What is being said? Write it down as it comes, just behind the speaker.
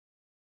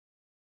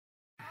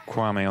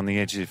Kwame on the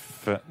edge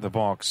of the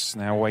box,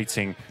 now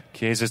waiting.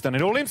 Chiesa's done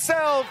it all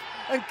himself,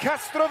 and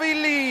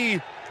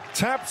Castrovilli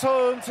taps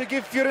home to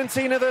give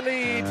Fiorentina the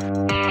lead.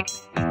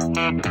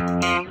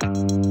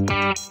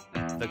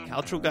 The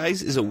Calcio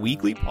Guys is a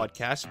weekly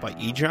podcast by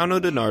Adriano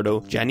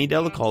Donardo, Gianni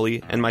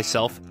Delacoli, and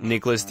myself,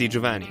 Nicholas Di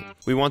Giovanni.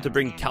 We want to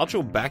bring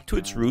Calcio back to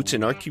its roots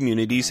in our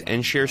communities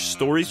and share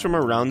stories from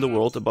around the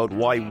world about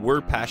why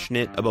we're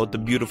passionate about the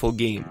beautiful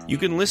game. You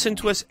can listen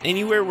to us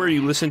anywhere where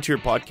you listen to your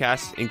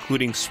podcasts,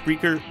 including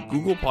Spreaker,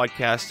 Google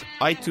Podcasts,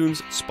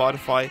 iTunes,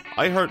 Spotify,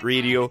 iHeart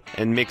Radio,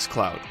 and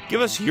Mixcloud.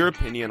 Give us your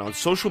opinion on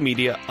social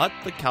media at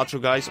The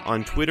Calcio Guys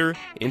on Twitter,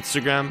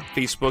 Instagram,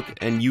 Facebook,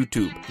 and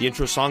YouTube. The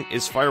intro song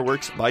is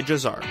Fireworks by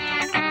Jazar.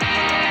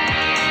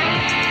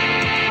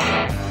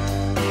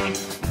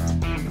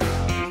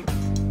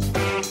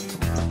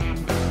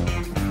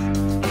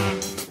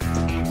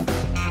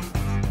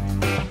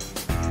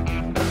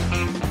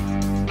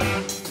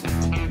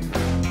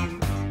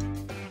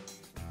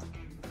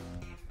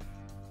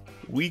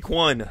 Week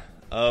 1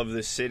 of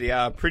the Serie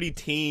A, pretty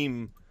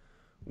tame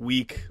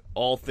week,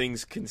 all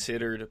things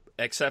considered,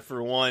 except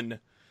for one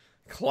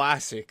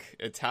classic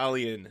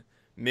Italian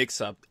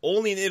mix-up.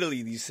 Only in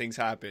Italy these things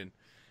happen,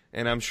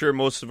 and I'm sure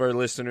most of our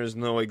listeners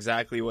know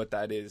exactly what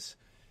that is.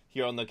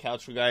 Here on the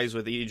Calcio Guys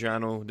with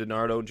Adriano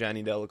Donardo,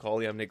 Gianni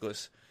Delacoli, I'm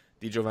Nicholas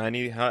Di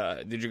Giovanni.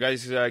 Did you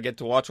guys get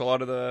to watch a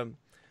lot of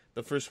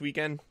the first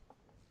weekend?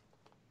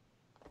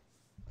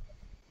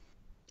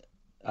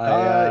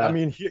 I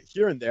mean,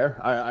 here and there.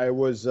 I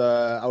was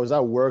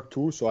at work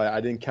too, so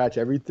I didn't catch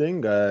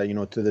everything,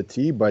 to the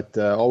T. But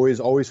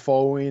always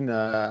following.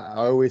 I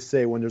always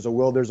say when there's a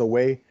will, there's a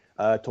way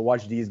to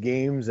watch these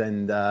games.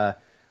 And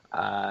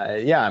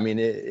I mean,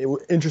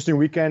 interesting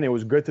weekend. It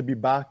was good to be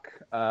back.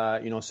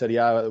 Serie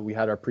A. We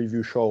had our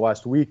preview show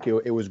last week.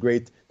 It was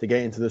great to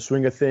get into the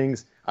swing of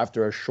things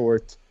after a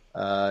short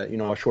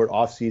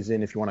off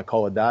season, if you want to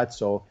call it that.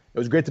 So it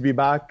was great to be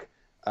back.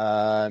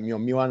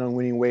 Milan on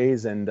winning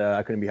ways, and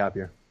I couldn't be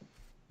happier.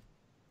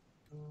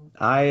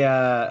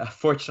 I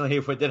fortunately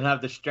didn't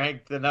have the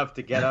strength enough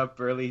to get up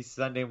early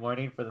Sunday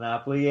morning for the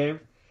Napoli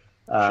game.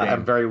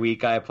 I'm very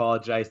weak. I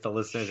apologize to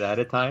listeners ahead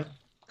of time,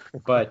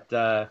 but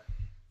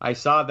I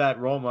saw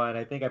that Roma, and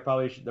I think I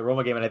probably should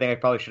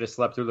have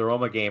slept through the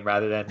Roma game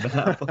rather than the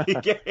Napoli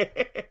game.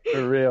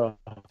 For real.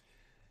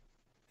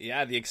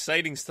 Yeah, the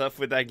exciting stuff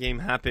with that game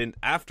happened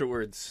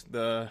afterwards.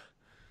 The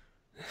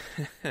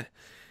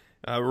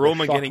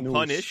Roma getting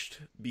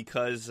punished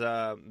because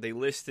they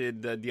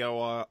listed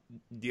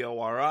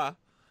Diawara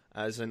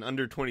as an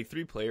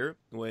under-23 player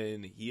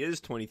when he is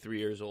 23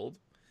 years old.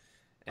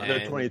 Under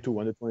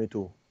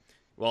 22.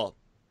 Well,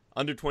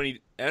 under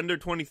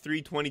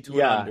 23, 22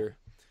 yeah. and under.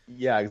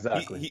 Yeah,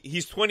 exactly.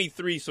 He's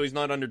 23, so he's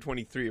not under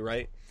 23,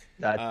 right?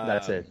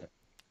 That's it.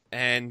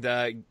 And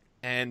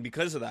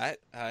because of that,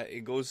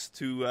 it goes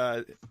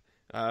to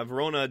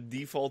Verona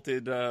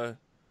defaulted...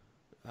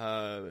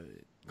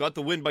 got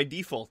the win by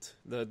default,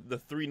 the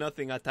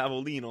 3-0 at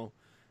Tavolino,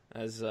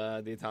 as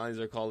the Italians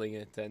are calling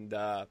it. And,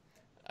 I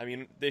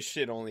mean, this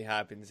shit only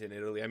happens in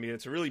Italy. I mean,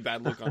 it's a really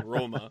bad look on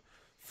Roma.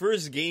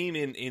 First game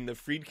in the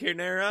Friedkin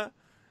era,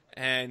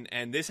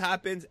 and this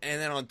happens.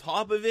 And then on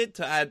top of it,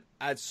 to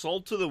add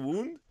salt to the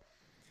wound,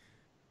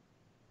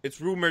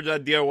 it's rumored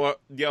that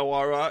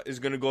Diawara is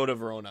going to go to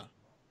Verona.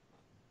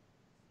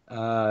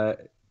 I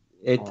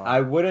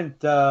wouldn't,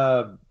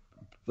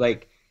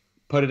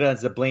 put it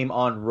as a blame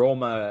on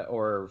Roma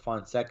or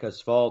Fonseca's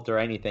fault or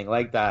anything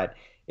like that.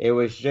 It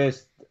was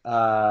just,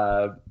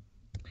 I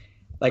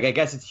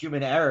guess it's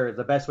human error,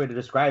 the best way to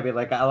describe it.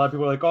 Like, a lot of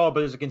people are like, oh, but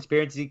there's a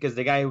conspiracy because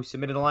the guy who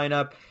submitted the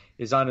lineup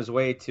is on his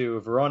way to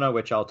Verona,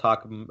 which I'll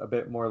talk a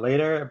bit more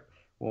later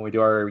when we do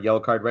our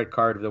yellow card, red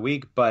card of the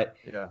week. But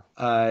yeah,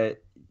 I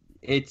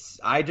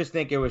just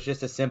think it was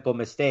just a simple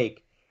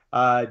mistake.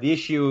 The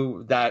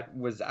issue that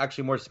was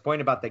actually more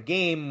disappointing about the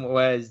game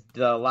was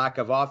the lack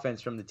of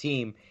offense from the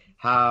team.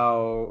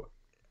 How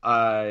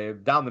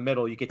down the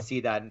middle you could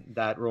see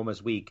that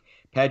Roma's weak.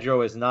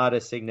 Pedro is not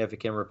a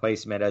significant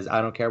replacement, as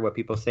I don't care what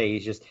people say.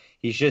 He's just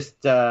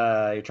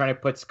you're trying to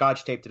put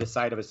scotch tape to the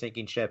side of a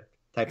sinking ship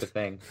type of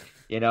thing.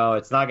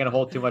 It's not going to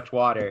hold too much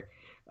water.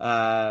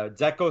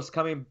 Dzeko's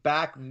coming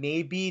back,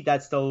 maybe.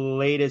 That's the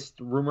latest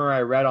rumor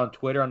I read on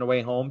Twitter on the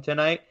way home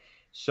tonight.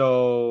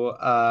 So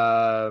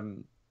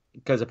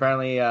because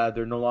apparently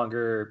they're no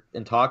longer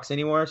in talks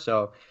anymore.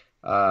 So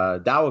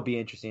that would be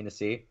interesting to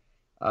see.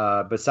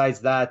 Besides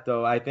that,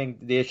 though, I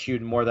think the issue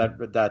more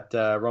that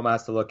Roma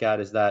has to look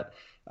at is that,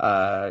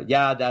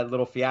 that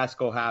little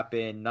fiasco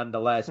happened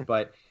nonetheless,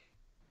 but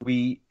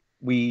we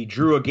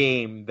drew a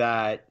game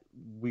that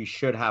we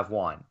should have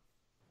won,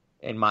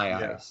 in my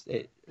eyes.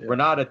 We're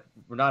not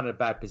in a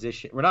bad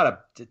position. We're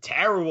not a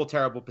terrible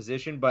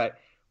position, but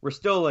we're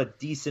still a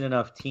decent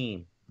enough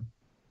team.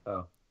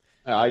 So.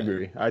 I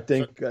agree. I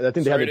think they had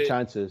the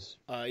chances.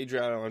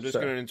 Adriano, I'm just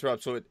going to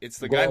interrupt. So it's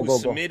the guy who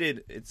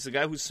submitted. It's the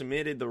guy who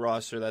submitted the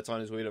roster that's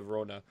on his way to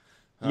Verona.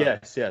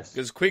 Yes.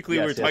 Because quickly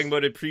we were Yes. talking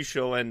about it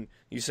pre-show, and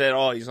you said,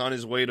 "Oh, he's on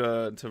his way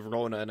to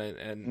Verona."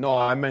 And No,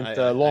 I meant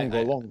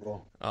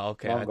Longo. Oh,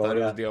 okay. Longo, I thought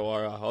it was yeah.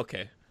 Diawara.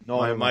 Okay.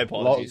 No, My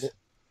apologies.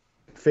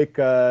 Fake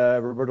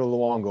Roberto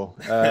Luongo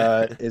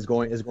is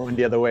going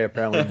the other way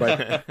apparently.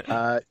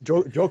 But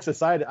jokes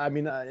aside, I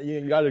mean,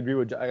 you gotta agree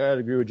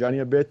with Johnny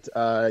a bit.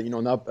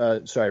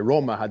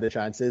 Roma had the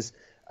chances.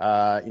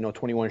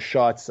 21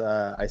 shots.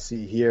 I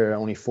see here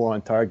only 4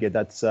 on target.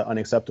 That's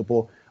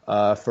unacceptable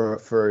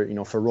for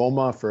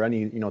Roma, for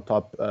any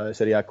top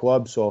Serie A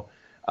club. So,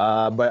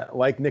 but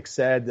like Nick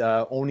said,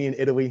 only in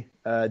Italy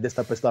this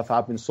type of stuff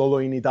happens. Solo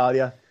in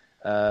Italia,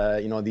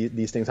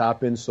 these things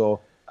happen.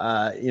 So.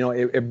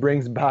 It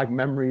brings back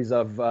memories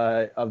of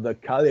the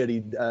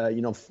Cagliari,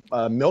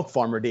 milk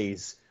farmer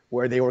days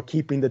where they were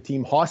keeping the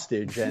team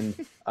hostage, and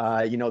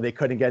they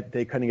couldn't get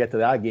to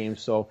that game.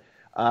 So,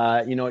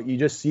 you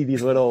just see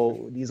these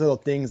little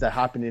things that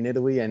happen in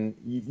Italy, and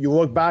you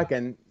look back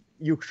and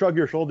you shrug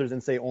your shoulders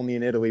and say only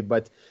in Italy.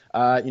 But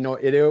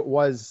it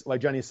was,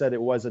 like Johnny said,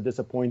 it was a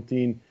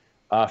disappointing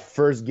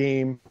first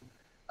game.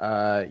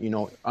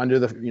 Under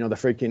the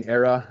freaking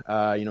era,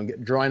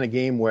 drawing a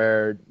game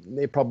where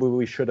they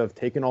probably should have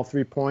taken all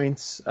 3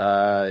 points.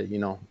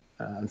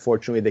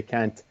 Unfortunately they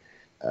can't.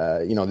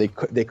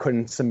 They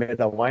couldn't submit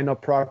a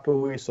lineup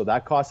properly, so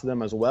that cost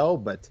them as well.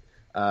 But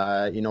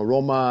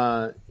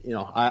Roma,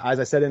 as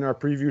I said in our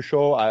preview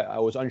show, I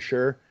was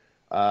unsure,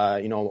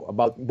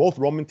 about both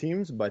Roman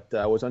teams, but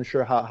I was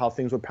unsure how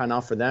things would pan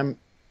out for them.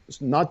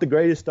 It's not the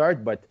greatest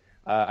start, but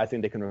I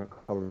think they can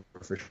recover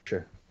for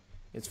sure.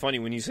 It's funny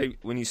when you say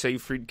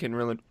freaking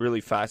really,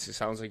 really fast. It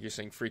sounds like you're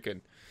saying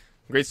freaking.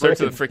 Great start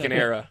to the freaking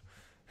era.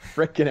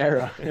 Freaking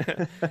era.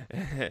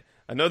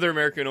 Another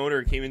American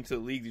owner came into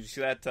the league. Did you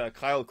see that?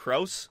 Kyle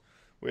Kraus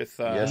with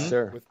yes,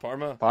 sir. With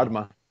Parma.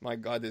 My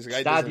God, this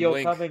guy doesn't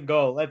blink. Stadio come and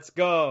go. Let's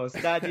go.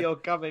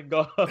 Stadio come and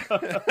go.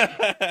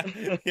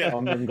 Yeah.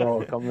 Come and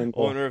go.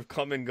 Owner of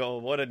Come and Go.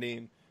 What a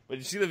name. But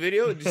did you see the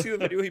video? Did you see the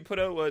video he put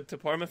out to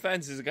Parma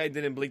fans? This guy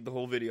didn't blink the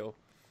whole video.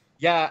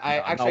 Yeah,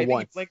 I think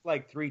he blinked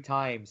like 3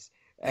 times.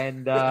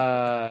 And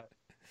then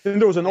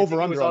there was an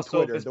over-under on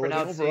Twitter. He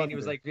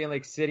was like being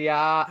like Serie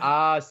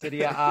A,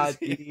 Serie A,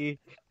 D.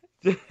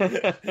 Yeah,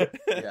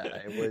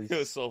 it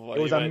was so funny. It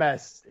was a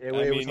mess. It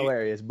was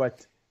hilarious.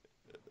 But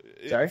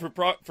sorry? For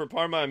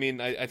Parma, I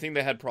mean, I think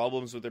they had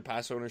problems with their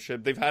pass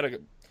ownership. They've had I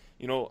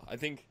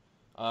think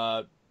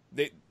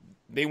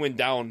they went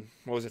down.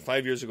 What was it,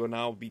 5 years ago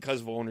now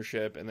because of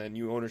ownership, and then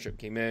new ownership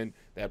came in.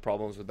 They had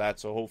problems with that.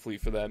 So hopefully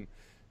for them.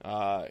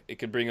 It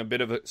could bring a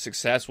bit of a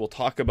success. We'll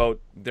talk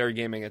about their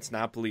game against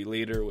Napoli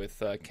later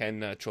with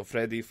Ken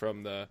Cioffredi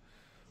from the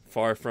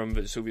Far From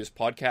Vesuvius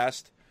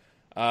Podcast.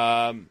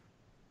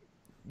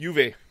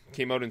 Juve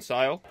came out in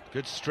style.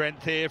 Good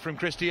strength here from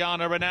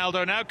Cristiano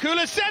Ronaldo. Now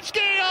Kulusevski!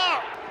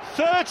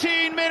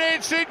 13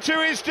 minutes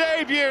into his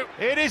debut.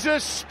 It is a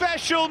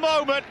special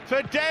moment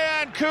for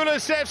Dejan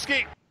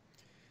Kulusevski.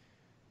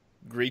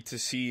 Great to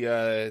see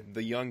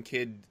the young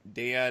kid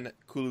Dejan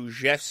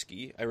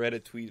Kulusevski. I read a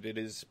tweet. It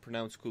is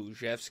pronounced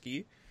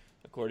Kulusevski,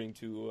 according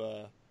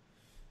to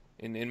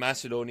in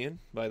Macedonian,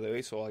 by the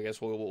way. So I guess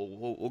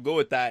we'll go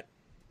with that.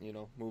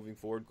 Moving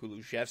forward,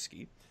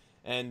 Kulusevski.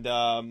 And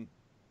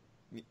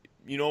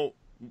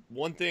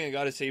one thing I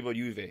got to say about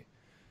Juve.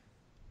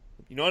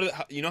 You know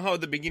how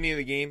at the beginning of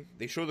the game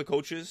they show the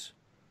coaches,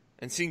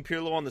 and seeing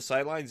Pirlo on the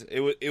sidelines,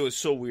 it was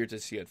so weird to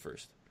see at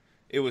first.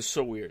 It was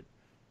so weird,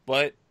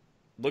 but.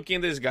 Looking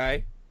at this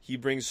guy, he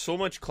brings so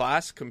much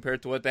class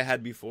compared to what they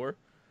had before.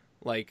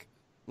 Like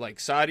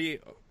Sarri,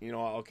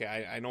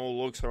 okay, I know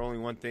looks are only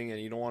one thing,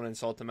 and you don't want to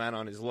insult a man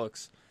on his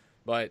looks,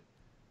 but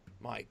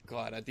my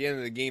God, at the end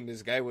of the game,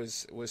 this guy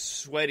was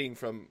sweating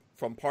from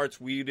parts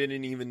we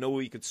didn't even know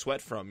he could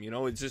sweat from.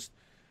 It's just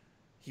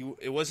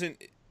it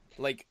wasn't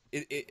like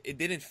it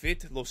didn't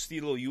fit lo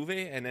stilo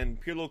Juve, and then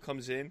Pirlo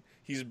comes in,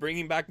 he's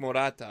bringing back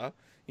Morata.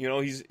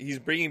 He's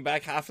bringing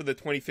back half of the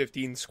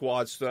 2015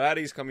 squad.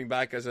 Storari's coming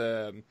back as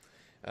a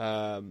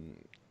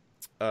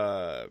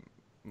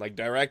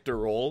director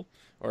role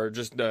or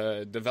just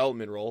the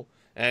development role,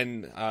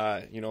 and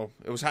I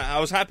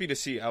was happy to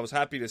see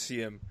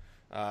him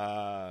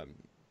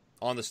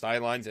on the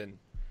sidelines, and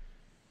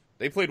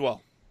they played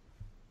well.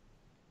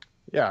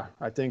 Yeah,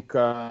 I think.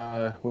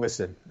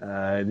 Listen,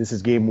 this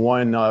is game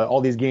 1.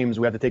 All these games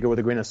we have to take it with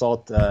a grain of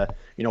salt.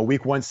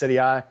 Week 1 Serie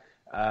A.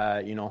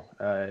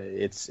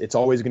 It's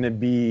always going to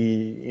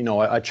be,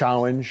 a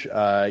challenge.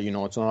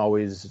 It's not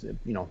always,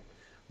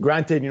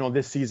 granted,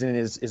 this season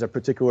is a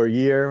particular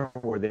year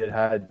where they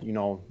had,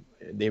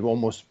 they've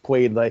almost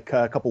played like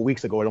a couple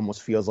weeks ago. It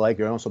almost feels like,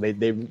 so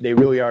they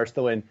really are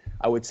still in,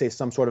 I would say,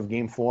 some sort of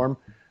game form.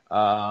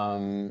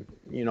 Sampdoria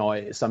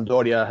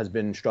has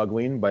been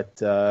struggling, but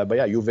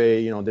yeah, Juve,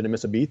 didn't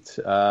miss a beat.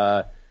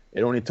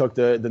 It only took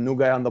the new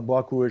guy on the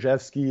block,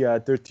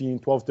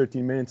 Kulusevski, 12,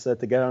 13 minutes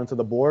to get onto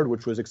the board,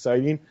 which was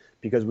exciting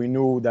because we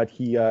knew that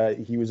he's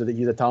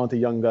a talented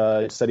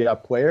young Serie A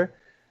player.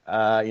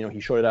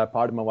 He showed it at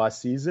Parma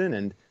last season,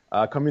 and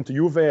coming to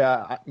Juve,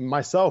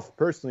 myself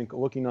personally,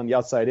 looking on the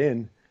outside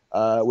in,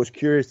 was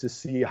curious to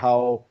see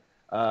how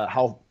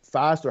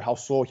fast or how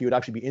slow he would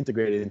actually be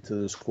integrated into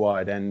the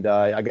squad. And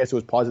I guess it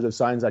was positive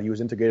signs that he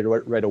was integrated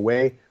right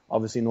away.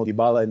 Obviously, no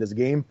Dybala in this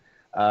game.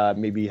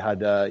 Maybe had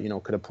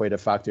could have played a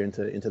factor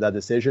into that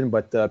decision.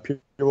 But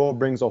Pirlo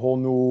brings a whole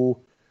new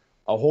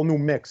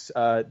mix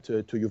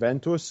to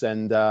Juventus,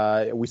 and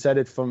we said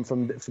it from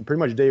pretty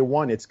much day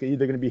one. It's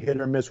either going to be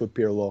hit or miss with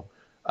Pirlo.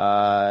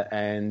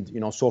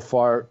 And so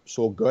far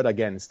so good.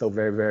 Again, it's still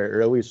very, very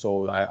early,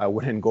 so I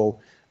wouldn't go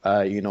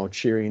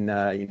cheering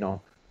for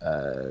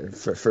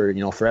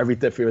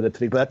everything for the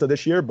tripletto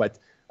this year, but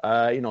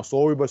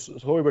slowly but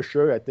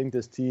sure, I think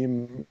this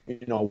team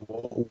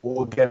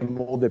will get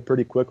molded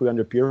pretty quickly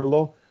under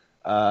Pirlo.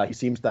 He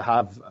seems to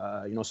have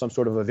some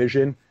sort of a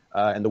vision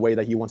and the way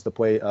that he wants to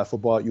play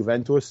football at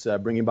Juventus,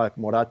 bringing back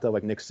Morata,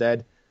 like Nick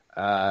said.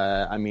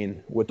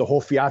 With the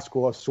whole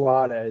fiasco of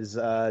Suarez,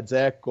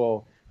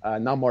 Dzeko,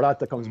 now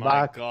Morata comes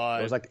back. God.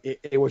 It was like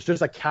it was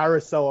just a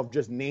carousel of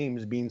just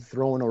names being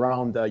thrown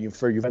around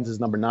for Juventus'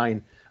 number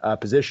 9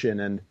 position.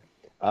 And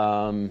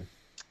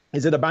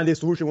is it a band-aid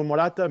solution with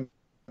Morata?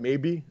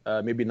 Maybe,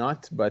 maybe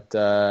not. But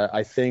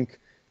I think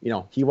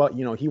he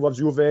loves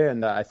Juve,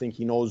 and I think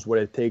he knows what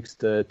it takes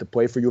to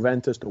play for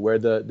Juventus, to wear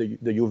the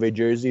Juve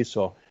jersey.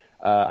 So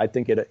I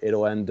think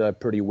it'll end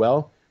pretty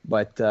well.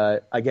 But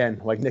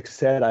again, like Nick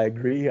said, I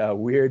agree.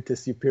 Weird to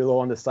see Pirlo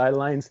on the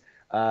sidelines.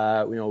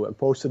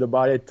 Posted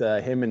about it.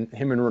 Him and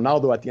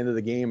Ronaldo at the end of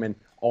the game, and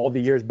all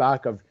the years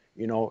back of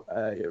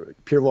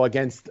Pirlo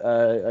against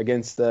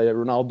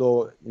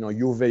Ronaldo.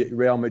 Juve,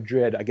 Real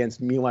Madrid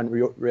against Milan,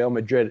 Real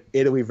Madrid,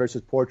 Italy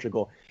versus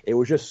Portugal. It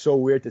was just so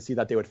weird to see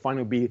that they would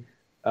finally be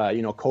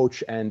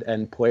coach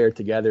and player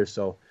together.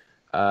 So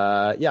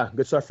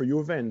good start for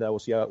Juve, and we'll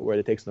see where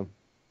it takes them.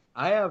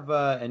 I have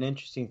an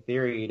interesting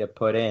theory to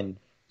put in.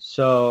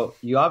 So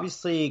you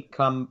obviously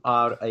come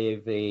out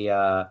of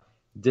a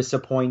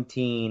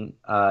disappointing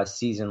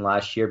season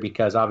last year,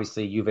 because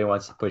obviously Juve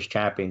wants to push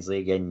Champions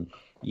League and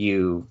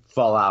you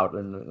fall out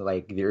in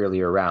like the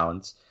earlier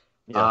rounds.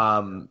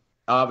 Yeah.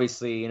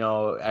 Obviously,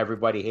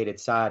 everybody hated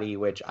Sarri,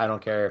 which I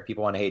don't care if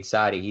people want to hate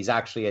Sarri. He's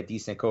actually a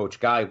decent coach.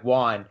 Guy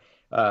won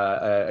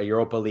a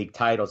Europa League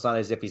title. It's not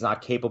as if he's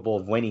not capable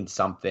of winning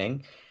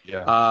something.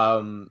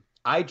 Yeah.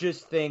 I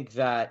just think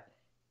that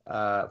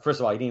first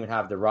of all, he didn't even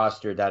have the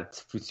roster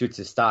that suits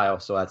his style,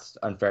 so that's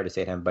unfair to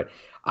say to him. But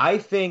I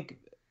think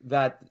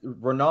that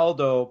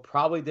Ronaldo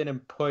probably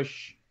didn't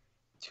push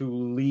to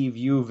leave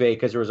Juve,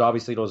 because there was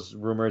obviously those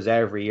rumors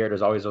every year.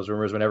 There's always those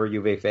rumors whenever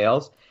Juve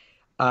fails,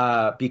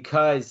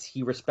 because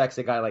he respects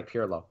a guy like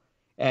Pirlo.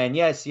 And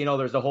yes,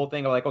 there's the whole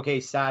thing of like, okay,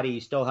 Sarri,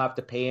 you still have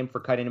to pay him for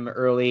cutting him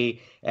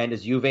early. And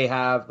does Juve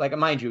have, like,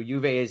 mind you,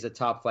 Juve is a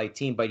top flight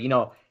team, but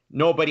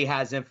nobody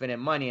has infinite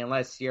money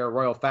unless you're a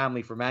royal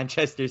family for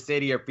Manchester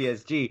City or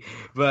PSG.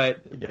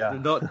 But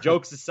no,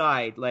 jokes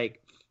aside, like,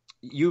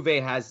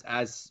 Juve has,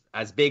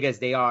 as big as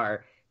they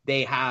are,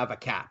 they have a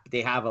cap,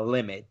 they have a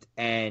limit,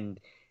 and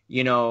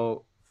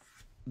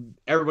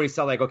everybody's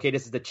still like, okay,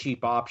 this is the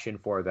cheap option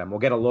for them. We'll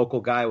get a local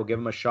guy, we'll give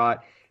him a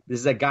shot. This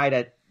is a guy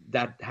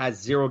that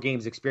has 0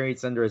 games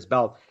experience under his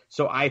belt.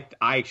 So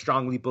I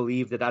strongly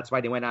believe that that's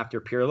why they went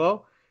after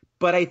Pirlo.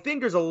 But I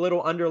think there's a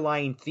little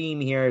underlying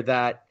theme here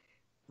that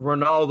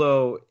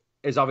Ronaldo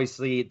is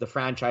obviously the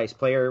franchise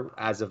player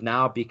as of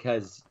now,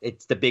 because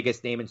it's the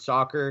biggest name in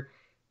soccer.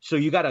 So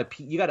you gotta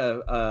appease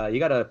him. You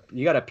gotta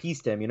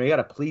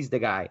please the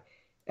guy.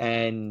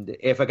 And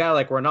if a guy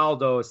like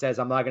Ronaldo says,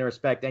 I'm not gonna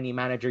respect any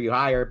manager you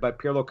hire, but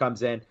Pirlo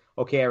comes in,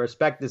 okay, I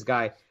respect this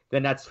guy,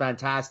 then that's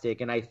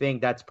fantastic. And I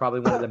think that's probably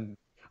one of the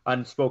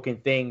unspoken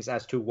things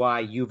as to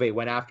why Juve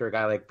went after a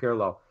guy like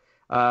Pirlo.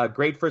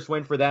 Great first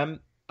win for them.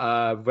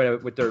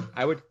 With their,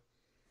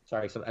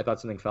 sorry, I thought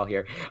something fell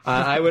here.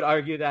 I would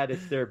argue that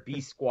it's their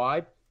B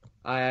squad.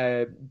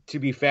 To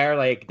be fair,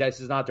 like, this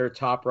is not their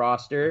top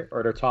roster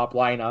or their top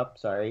lineup,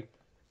 sorry.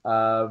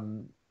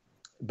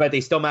 But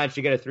they still managed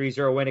to get a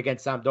 3-0 win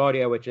against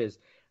Sampdoria, which is,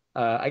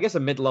 I guess, a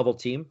mid-level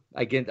team.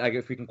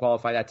 If we can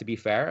qualify that to be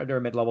fair. They're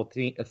a mid-level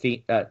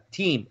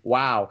team.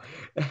 Wow.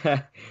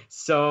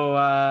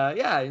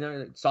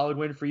 So, solid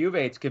win for Juve.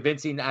 It's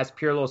convincing as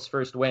Pirlo's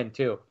first win,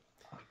 too.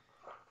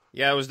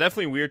 Yeah, it was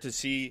definitely weird to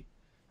see.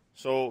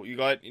 So you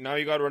got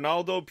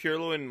Ronaldo,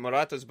 Pirlo, and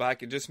Morata's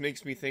back. It just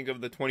makes me think of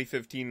the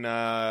 2015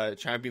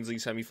 Champions League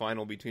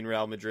semifinal between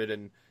Real Madrid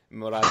and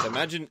Morata.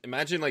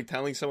 Imagine like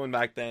telling someone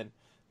back then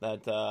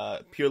that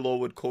Pirlo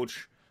would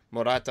coach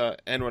Morata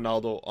and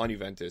Ronaldo on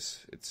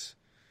Juventus.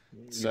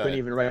 You couldn't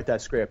even write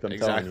that script. I'm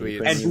exactly.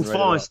 telling you. And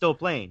Buffon is still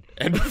playing.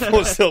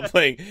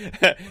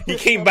 He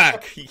came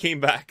back.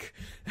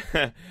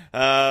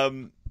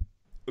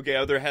 Okay,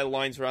 other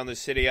headlines around the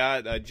city.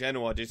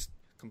 Genoa just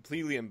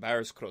completely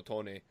embarrassed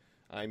Crotone.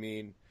 I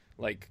mean,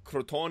 like,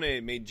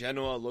 Crotone made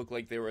Genoa look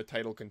like they were a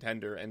title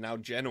contender, and now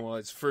Genoa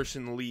is first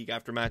in the league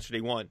after match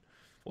day 1.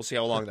 We'll see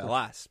how long that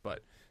lasts,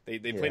 but they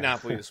play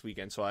Napoli this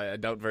weekend, so I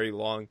doubt very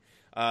long.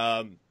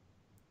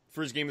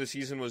 First game of the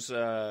season was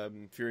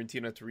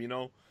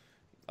Fiorentina-Torino.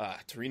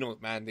 Torino,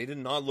 man, they did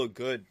not look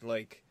good.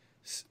 Like,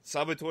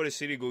 Salvatore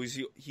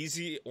Sirigu, he's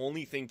the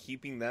only thing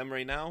keeping them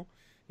right now,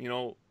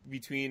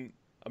 between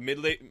a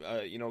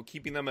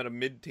keeping them at a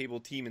mid-table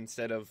team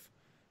instead of,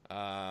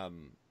 a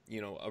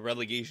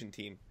relegation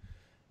team.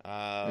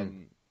 There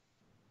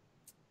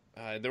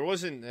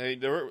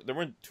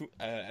weren't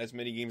as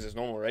many games as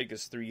normal, right?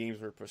 Because 3 games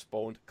were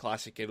postponed.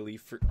 Classic Italy,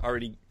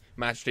 already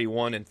match day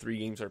 1 and 3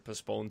 games are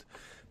postponed.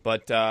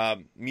 But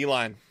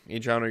Milan,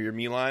 Adriano, your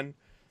Milan,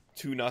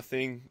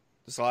 2-0.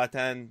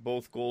 Zlatan,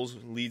 both goals,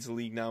 leads the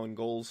league now in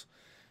goals.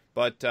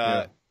 But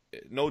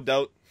no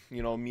doubt,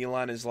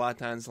 Milan is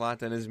Zlatan,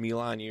 Zlatan is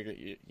Milan. You're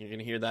going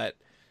to hear that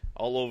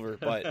all over.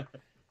 But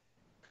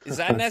is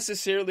that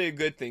necessarily a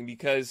good thing?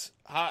 Because,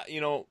 how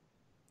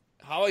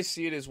I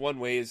see it is one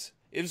way is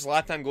if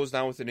Zlatan goes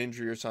down with an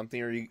injury or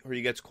something, or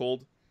he gets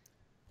cold,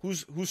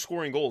 who's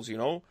scoring goals,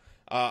 You're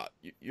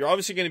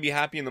obviously going to be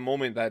happy in the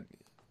moment that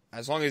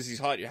as long as he's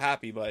hot, you're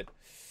happy, but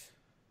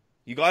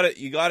you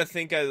gotta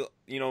think of,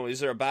 is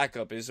there a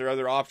backup? Is there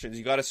other options?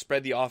 You gotta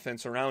spread the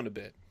offense around a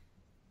bit.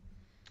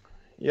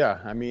 Yeah,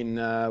 I mean,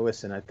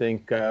 listen, I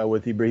think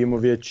with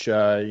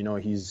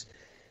Ibrahimovic, he's,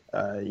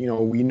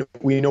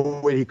 we know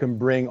what he can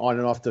bring on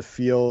and off the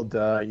field.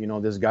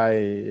 This guy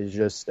is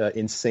just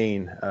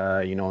insane.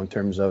 In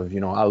terms of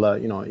even a la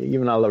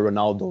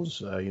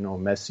Ronaldo's,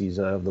 Messi's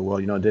of the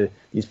world.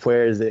 These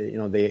players,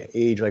 they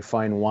age like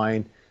fine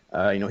wine.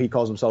 He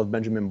calls himself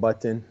Benjamin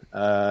Button.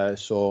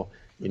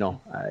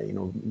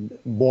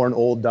 Born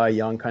old, die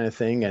young kind of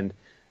thing. And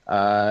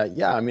I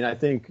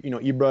think,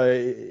 Ibra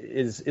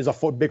is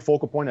a big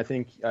focal point. I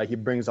think he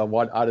brings a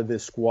lot out of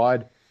this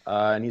squad,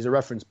 and he's a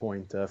reference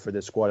point for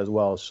this squad as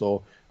well.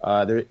 So,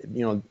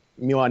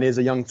 Milan is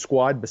a young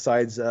squad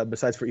besides for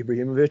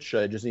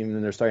Ibrahimovic. Just even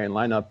in their starting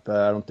lineup,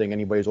 I don't think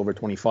anybody's over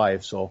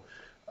 25. So,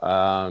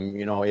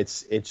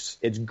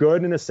 it's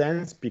good in a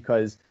sense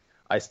because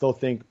I still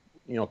think,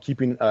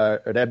 keeping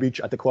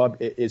Rebic at the club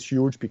is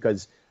huge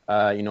because,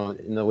 in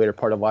the later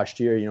part of last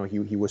year,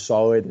 he was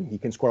solid and he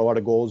can score a lot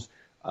of goals.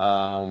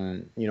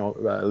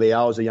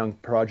 Leao is a young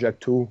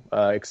project too,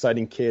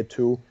 exciting kid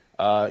too.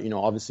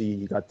 Obviously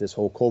he got this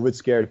whole COVID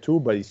scare too,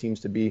 but he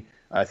seems to be,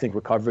 I think,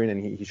 recovering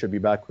and he should be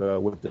back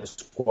with the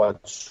squad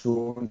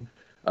soon.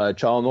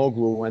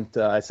 Çalhanoğlu went,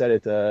 I said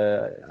it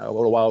a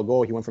little while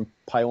ago, he went from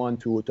pylon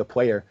to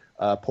player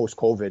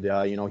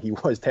post-COVID. He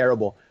was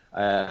terrible.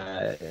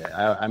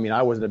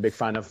 I wasn't a big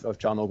fan of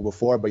Çalhanoğlu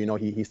before, but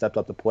he stepped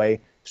up to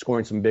play,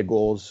 scoring some big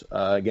goals,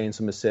 getting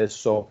some assists.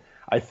 So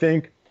I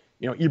think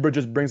Ibra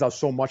just brings out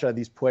so much out of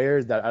these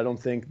players that I don't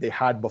think they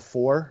had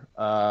before.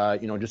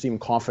 Just even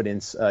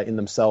confidence in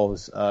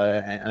themselves.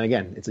 And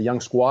again, it's a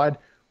young squad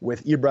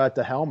with Ibra at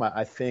the helm.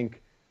 I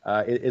think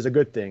it is a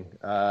good thing.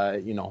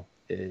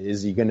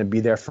 Is he going to be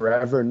there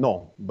forever?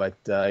 No, but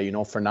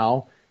for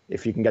now,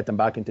 if you can get them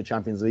back into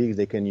Champions League,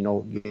 they can,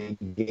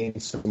 gain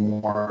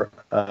some more,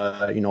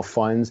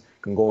 funds,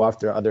 can go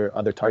after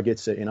other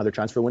targets in other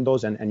transfer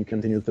windows, and you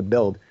continue to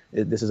build.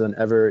 This is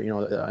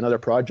another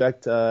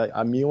project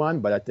at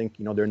Milan, but I think,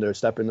 they're a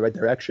step in the right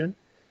direction,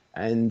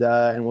 and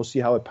we'll see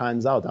how it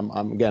pans out.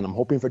 I'm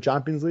hoping for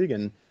Champions League,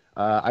 and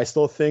I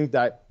still think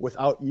that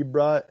without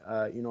Ibra,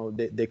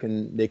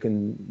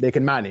 they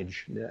can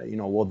manage.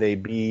 Will they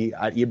be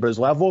at Ibra's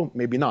level?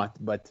 Maybe not,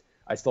 but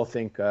I still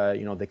think,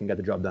 they can get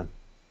the job done.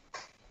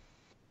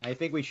 I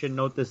think we should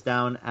note this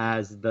down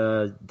as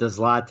the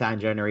Zlatan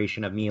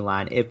generation of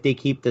Milan. If they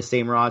keep the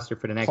same roster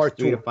for the next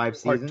 3 to 5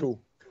 seasons.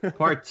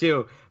 Part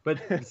 2.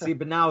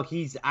 But now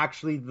he's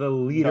actually the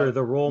leader,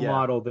 the role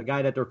model, the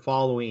guy that they're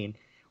following.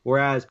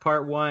 Whereas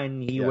part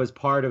 1, he was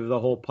part of the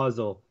whole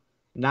puzzle.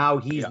 Now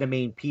he's the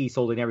main piece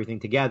holding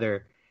everything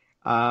together.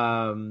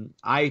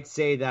 I'd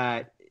say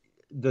that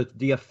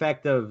the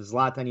effect of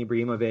Zlatan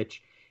Ibrahimovic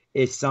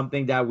is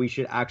something that we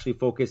should actually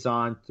focus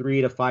on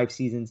 3 to 5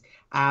 seasons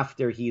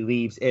after he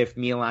leaves, if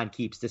Milan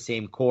keeps the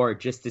same core,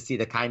 just to see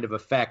the kind of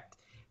effect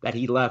that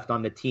he left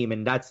on the team.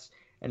 And that's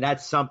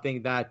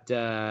something that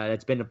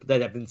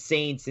I've been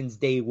saying since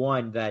day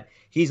one, that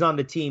he's on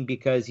the team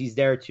because he's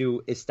there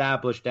to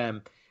establish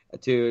them,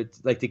 to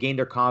gain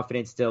their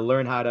confidence, to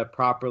learn how to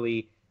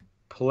properly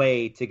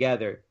play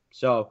together.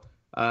 So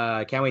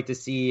I can't wait to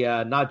see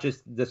not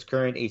just this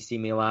current AC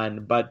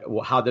Milan, but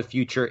how the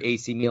future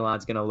AC Milan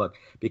is going to look.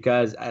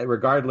 Because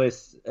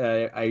regardless,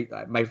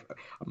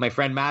 my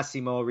friend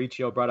Massimo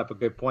Riccio brought up a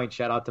good point.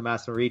 Shout out to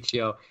Massimo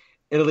Riccio.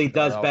 Italy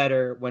does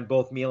better when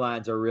both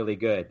Milans are really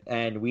good,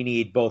 and we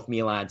need both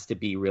Milans to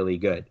be really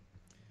good.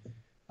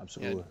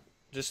 Absolutely. Yeah,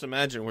 just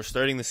imagine we're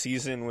starting the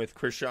season with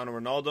Cristiano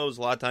Ronaldo,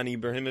 Zlatan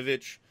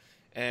Ibrahimovic,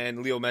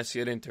 and Leo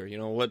Messi at Inter.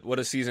 What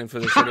a season for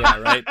the Serie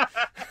A, right?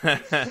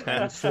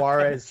 And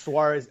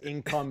Suarez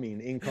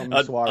incoming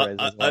Suarez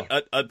as well.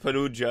 At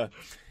Perugia.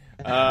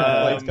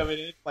 Flight's coming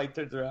in, flight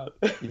turns around.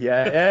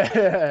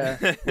 Yeah.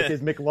 with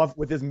his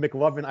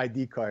McLovin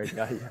ID card.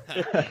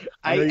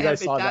 I know you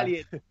guys saw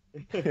Italian.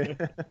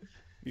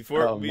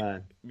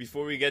 That.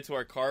 Before we get to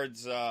our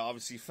cards,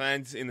 obviously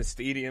fans in the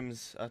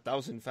stadiums,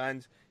 1,000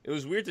 fans. It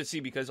was weird to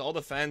see because all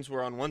the fans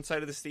were on one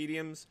side of the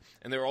stadiums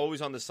and they were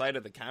always on the side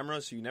of the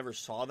camera, so you never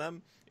saw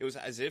them. It was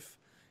as if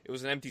it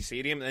was an empty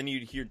stadium, and then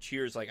you'd hear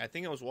cheers. Like I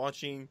think it was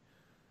when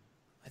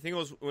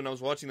I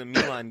was watching the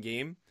Milan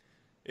game.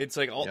 It's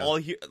like all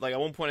here. Like at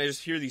one point, I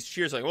just hear these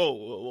cheers. Like,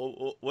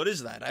 whoa, what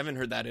is that? I haven't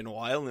heard that in a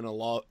while in a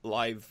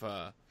live,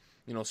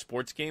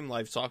 sports game,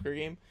 live soccer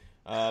game.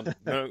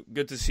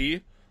 Good to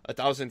see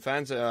 1,000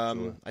 fans.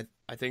 I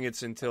think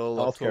it's until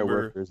Healthcare October.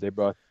 workers they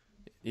brought.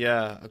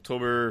 Yeah,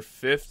 October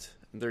 5th.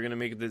 They're gonna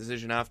make the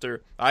decision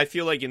after. I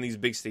feel like in these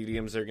big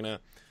stadiums, they're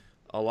gonna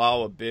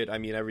allow a bit. I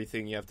mean,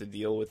 everything you have to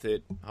deal with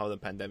it. How the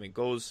pandemic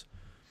goes.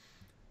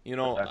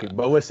 Exactly.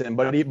 But listen,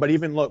 but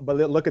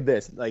look at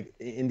this. Like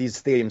in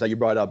these stadiums that you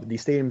brought up,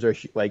 these stadiums are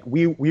like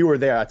we were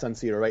there at San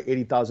Siro, right?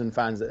 80,000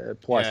 fans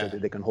plus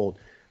that they can hold.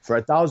 For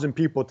 1,000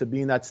 people to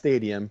be in that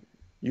stadium,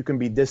 you can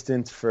be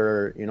distant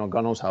for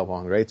God knows how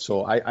long, right?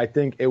 So I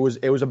think it was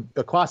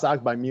a class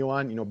act by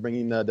Milan,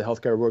 bringing the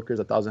healthcare workers,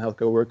 1,000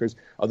 healthcare workers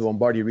of the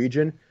Lombardy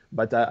region.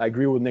 But I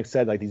agree with Nick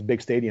said, like these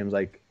big stadiums,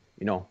 like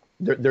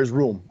there's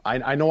room.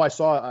 I know I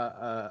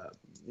saw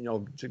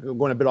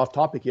going a bit off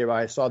topic here, but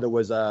I saw there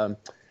was a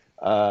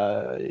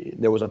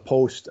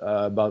post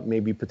about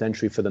maybe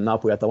potentially for the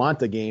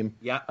Napoli-Atalanta game,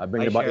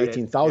 bringing about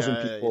 18,000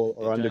 people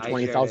or under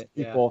 20,000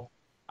 people.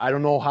 I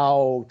don't know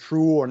how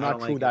true or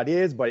not true that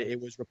is, but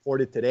it was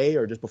reported today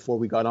or just before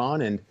we got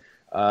on. And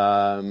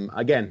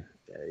again,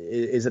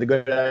 is it a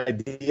good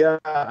idea?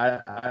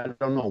 I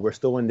don't know. We're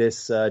still in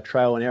this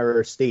trial and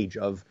error stage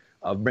of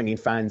bringing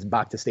fans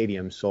back to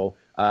stadiums. So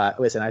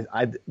listen,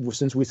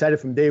 since we said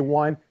it from day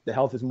one, the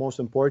health is most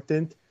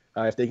important.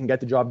 If they can get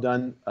the job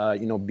done,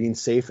 being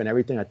safe and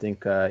everything, I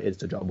think it's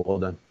the job well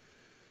done.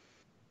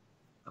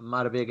 I'm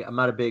not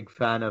a big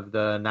fan of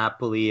the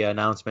Napoli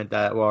announcement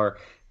or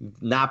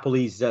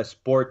Napoli's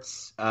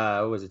sports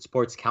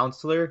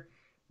counselor,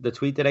 the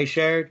tweet that I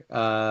shared.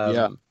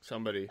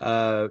 Somebody.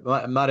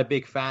 I'm not a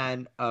big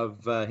fan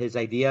of his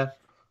idea,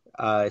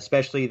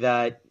 especially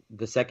that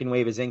the second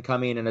wave is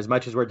incoming, and as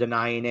much as we're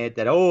denying it,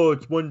 that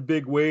it's one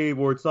big wave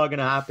or it's not going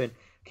to happen.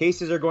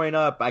 Cases are going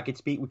up. We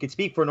could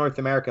speak for North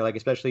America, like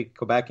especially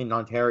Quebec and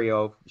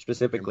Ontario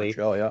specifically.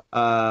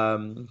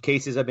 Montreal,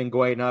 cases have been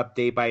going up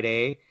day by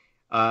day.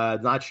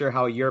 Not sure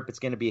how Europe is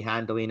going to be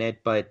handling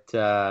it, but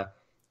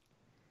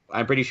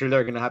I'm pretty sure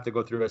they're going to have to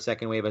go through a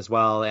second wave as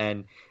well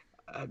and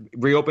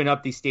reopen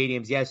up these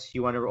stadiums. Yes,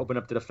 you want to open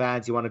up to the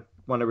fans. You want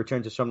to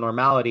return to some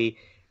normality,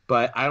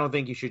 but I don't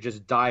think you should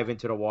just dive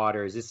into the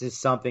waters. This is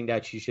something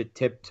that you should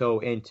tiptoe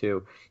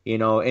into.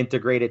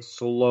 Integrate it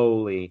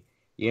slowly.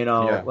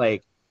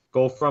 Like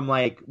go from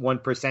like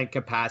 1%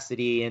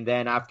 capacity, and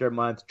then after a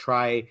month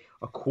try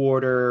a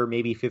quarter,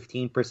 maybe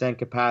 15%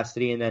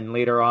 capacity, and then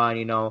later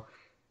on,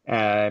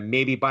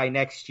 maybe by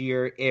next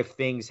year, if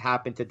things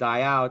happen to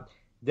die out,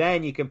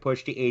 then you can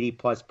push to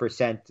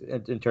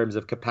 80+% in terms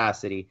of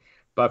capacity.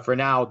 But for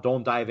now,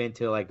 don't dive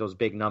into like those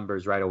big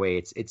numbers right away.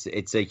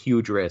 It's a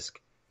huge risk.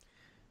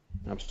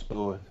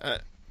 Absolutely.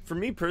 For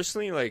me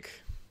personally, like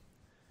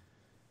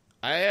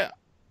I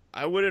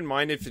wouldn't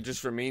mind if it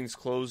just remains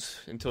closed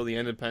until the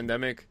end of the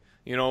pandemic.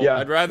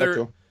 I'd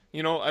rather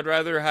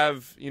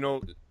have,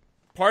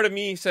 part of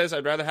me says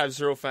I'd rather have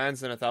 0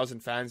 fans than 1,000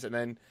 fans, and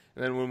then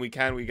when we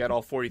get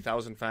all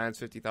 40,000 fans,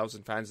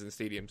 50,000 fans in the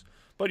stadiums.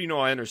 But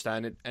I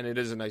understand it, and it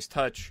is a nice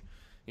touch,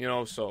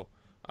 So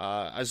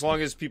as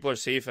long as people are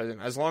safe,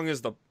 and as long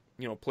as the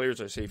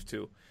players are safe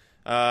too.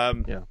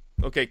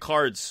 Okay,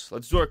 cards.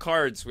 Let's do our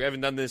cards. We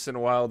haven't done this in a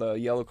while. The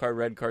yellow card,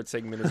 red card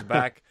segment is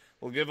back.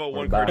 We'll give out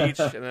one card each,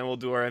 and then we'll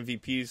do our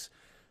MVPs.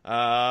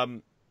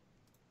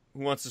 Who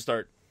wants to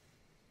start?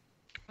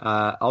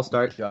 I'll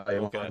start.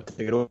 Okay.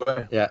 Take it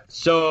away. Yeah.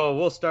 So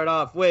we'll start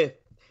off with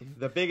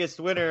the biggest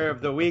winner of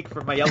the week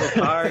for my yellow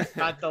card,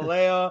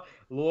 Pantaleo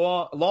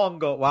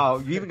Longo. Wow,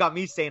 you even got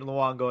me saying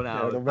Luongo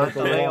now.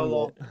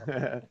 Pantaleo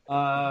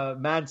Longo.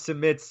 Man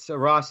submits a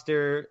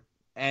roster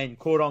and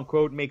quote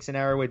unquote makes an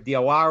error with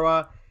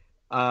Diawara.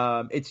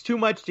 It's too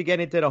much to get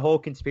into the whole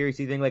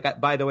conspiracy thing. Like,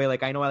 by the way,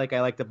 like I know, I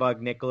like to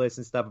bug Nicholas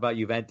and stuff about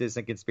Juventus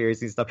and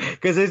conspiracy and stuff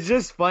because it's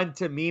just fun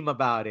to meme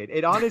about it.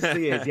 It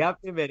honestly is. You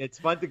have to admit, it's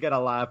fun to get a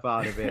laugh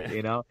out of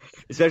it.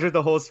 Especially with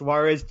the whole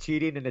Suarez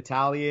cheating in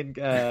Italian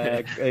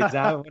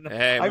exam.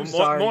 Hey,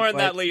 more on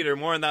that later.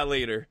 More on that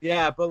later.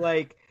 Yeah, but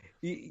like.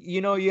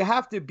 You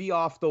have to be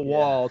off the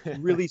wall to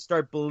really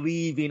start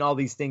believing all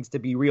these things to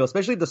be real,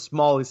 especially the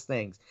smallest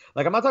things.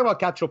 Like, I'm not talking about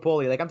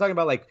Calciopoli. Like, I'm talking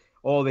about, like,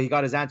 he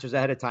got his answers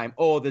ahead of time.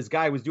 This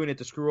guy was doing it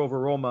to screw over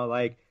Roma.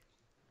 Like,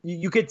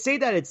 you could say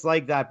that it's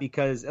like that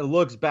because it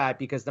looks bad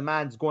because the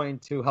man's going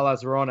to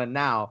Hellas Verona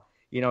now,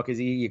 because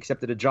he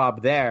accepted a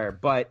job there.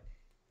 But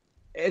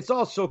it's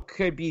also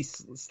could be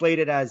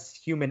slated as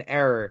human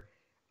error.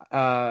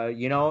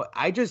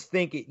 I just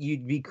think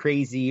you'd be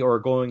crazy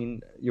or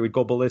you would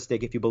go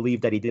ballistic if you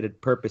believe that he did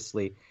it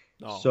purposely.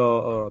 Oh.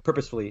 So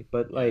purposefully,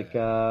 but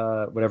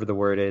whatever the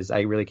word is,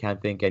 I really can't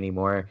think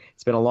anymore.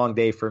 It's been a long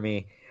day for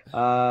me.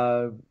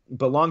 But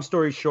long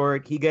story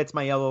short, he gets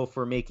my yellow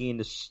for making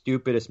the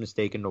stupidest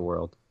mistake in the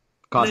world,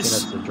 costing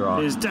us the draw.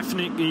 Is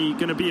definitely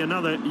going to be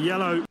another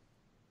yellow.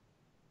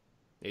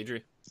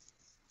 Adri.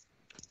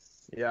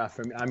 Yeah,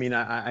 for me, I mean,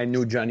 I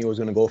knew Johnny was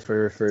going to go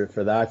for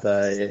that.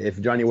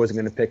 If Johnny wasn't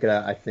going to pick it,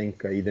 I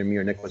think either me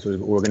or Nicholas were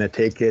going to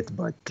take it.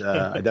 But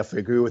I definitely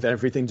agree with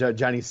everything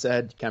Johnny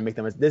said. You can't make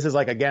them. This is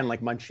like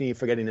Mancini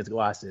forgetting his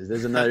glasses.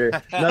 There's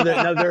another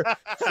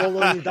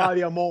Solo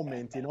Italia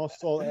moment,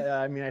 So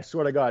I mean, I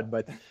swear to God.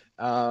 But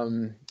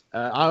I'm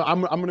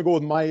going to go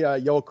with my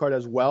yellow card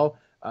as well.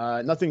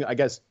 Nothing, I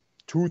guess,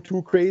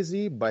 too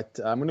crazy. But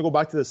I'm going to go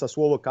back to the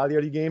Sassuolo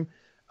Cagliari game.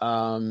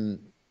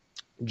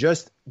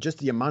 Just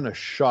the amount of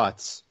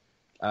shots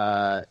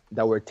that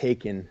were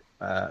taken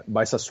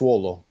by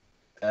Sassuolo.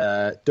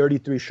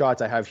 33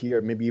 shots I have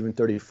here, maybe even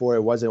 34.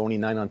 It wasn't only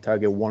 9 on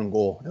target, 1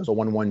 goal. There was a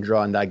 1-1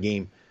 draw in that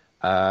game.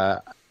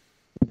 For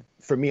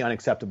me,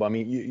 unacceptable. I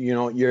mean,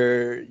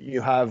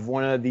 you have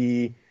one of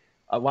the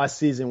last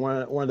season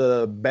one of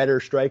the better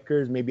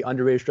strikers, maybe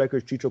underrated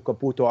strikers, Ciccio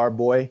Caputo, our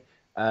boy.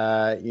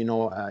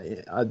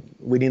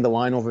 Leading the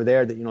line over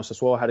there. That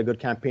Sassuolo had a good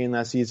campaign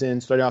last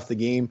season. Started off the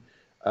game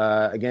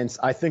against,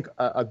 I think,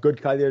 a good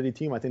Cagliari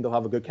team. I think they'll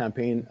have a good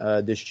campaign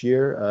this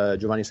year.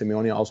 Giovanni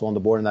Simeone also on the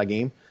board in that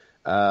game.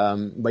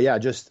 But yeah,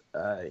 just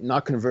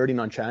not converting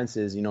on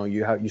chances.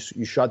 You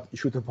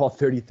shoot the ball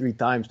 33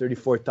 times,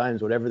 34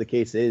 times, whatever the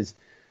case is.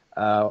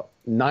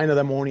 9 of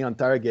them only on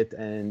target,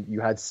 and you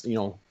had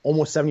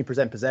almost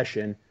 70%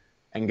 possession,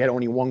 and get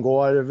only 1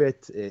 goal out of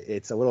it.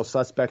 It's a little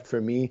suspect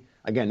for me.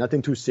 Again,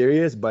 nothing too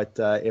serious, but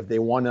if they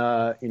want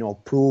to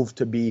prove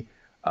to be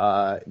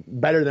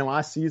better than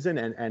last season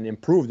and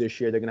improve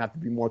this year, they're going to have to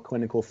be more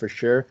clinical for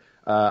sure.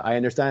 I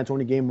understand it's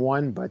only game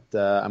 1, but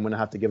I'm going to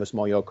have to give a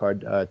small yellow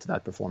card to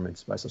that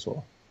performance by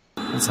Sassuolo.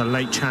 That's a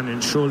late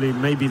challenge, surely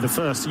maybe the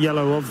first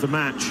yellow of the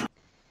match.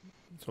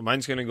 So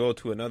mine's going to go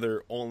to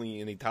another only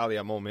in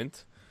Italia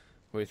moment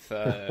with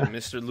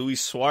Mr.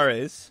 Luis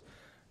Suarez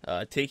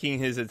taking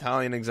his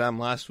Italian exam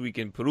last week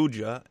in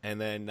Perugia and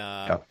then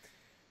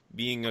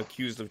being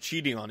accused of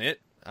cheating on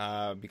it.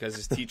 Because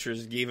his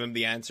teachers gave him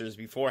the answers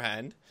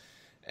beforehand.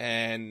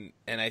 And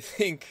I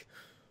think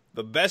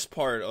the best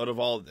part out of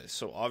all of this,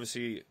 so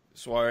obviously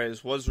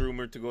Suarez was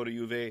rumored to go to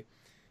Juve,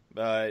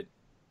 but,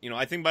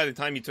 I think by the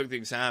time he took the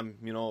exam,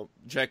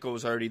 Dzeko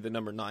was already the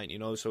number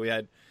 9, so he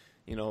had,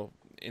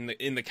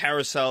 in the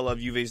carousel of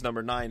Juve's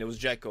number 9, it was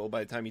Dzeko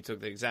by the time he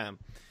took the exam.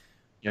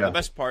 Yeah. The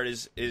best part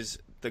is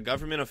the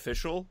government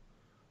official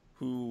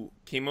who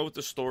came out with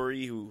the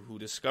story, who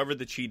discovered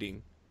the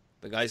cheating.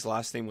 The guy's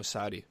last name was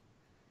Sadi.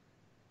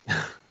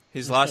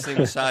 His last name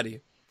was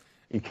Sadi.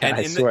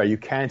 I swear, you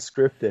can't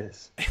script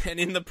this. And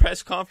in the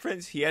press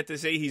conference, he had to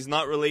say he's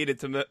not related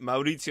to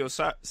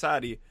Maurizio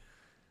Sadi.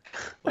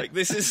 Like,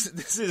 this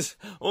is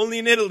only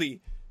in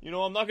Italy.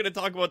 I'm not going to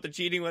talk about the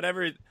cheating,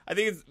 whatever. I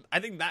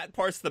think that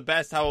part's the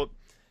best. How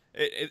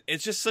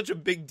it's just such a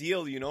big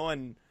deal,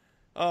 And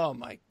oh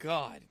my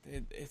God,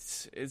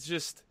 it's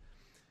just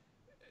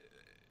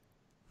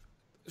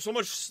so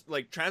much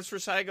like transfer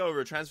saga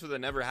over a transfer that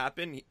never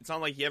happened. It's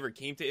not like he ever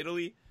came to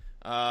Italy.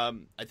 I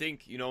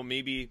think,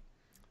 maybe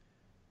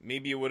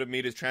it would have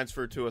made his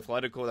transfer to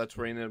Atletico. That's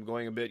where he ended up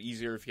going a bit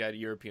easier if he had a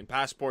European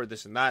passport,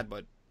 this and that,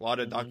 but a lot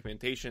of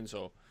documentation,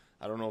 so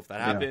I don't know if that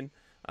happened.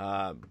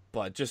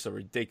 But just a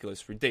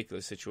ridiculous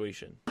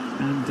situation.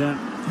 And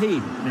he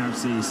now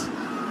sees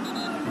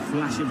a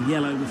flash of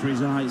yellow before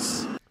his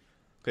eyes.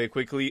 Okay,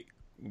 quickly,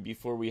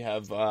 before we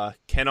have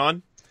Ken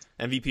on,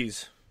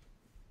 MVPs.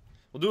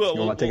 We'll do it.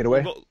 You want to take it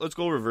away? Let's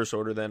go reverse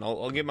order then.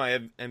 I'll give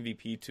my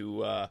MVP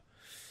to...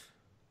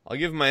 I'll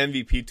give my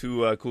MVP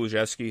to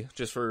Kulusevski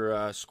just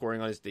for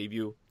scoring on his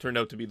debut. Turned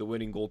out to be the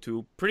winning goal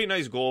too. Pretty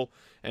nice goal.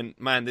 And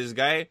man, this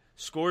guy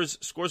scores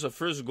a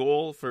first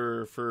goal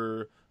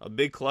for a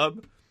big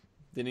club.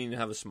 Didn't even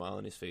have a smile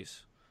on his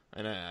face.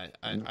 And I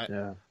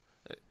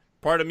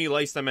part of me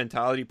likes that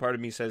mentality. Part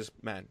of me says,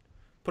 man,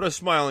 put a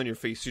smile on your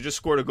face. You just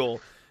scored a goal.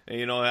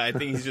 And, I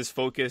think he's just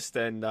focused.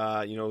 And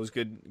it was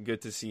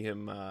good to see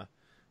him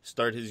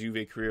start his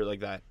Juve career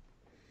like that.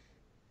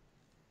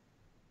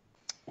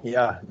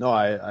 Yeah, no,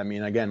 I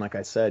mean, again, like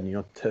I said,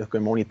 took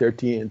him only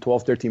 13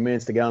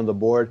 minutes to get on the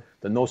board.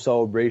 The no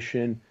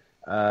celebration.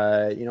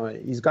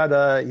 He's got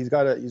a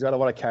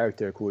lot of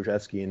character,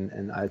 Kulusevski,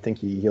 and I think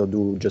he'll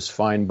do just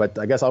fine. But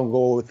I guess I'll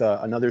go with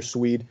another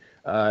Swede.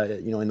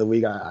 In the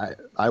league,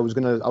 I was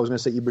gonna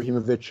say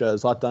Ibrahimovic,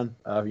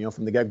 Zlatan.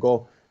 From the get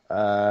go.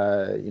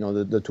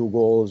 The 2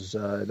 goals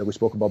that we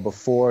spoke about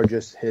before,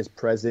 just his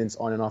presence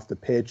on and off the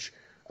pitch.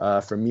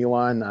 For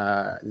Milan,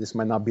 this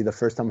might not be the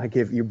first time I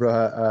give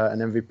Ibra an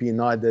MVP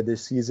nod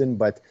this season,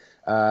 but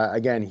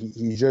again,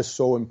 he's just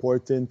so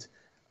important.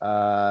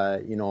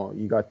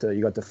 You got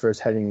the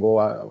first heading goal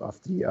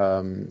off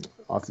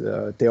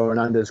the Theo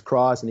Hernandez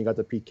cross, and you got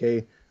the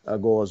PK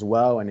goal as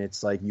well. And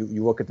it's like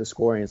you look at the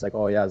score, and it's like,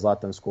 oh yeah,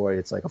 Zlatan scored.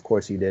 It's like, of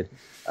course he did.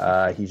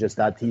 He's just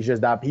that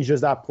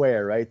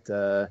player, right?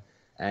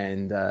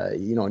 And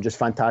just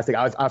fantastic.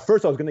 At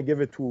first I was gonna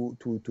give it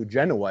to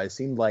Genoa. It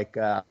seemed like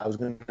I was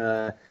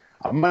gonna.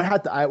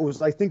 I was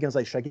thinking,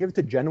 should I give it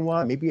to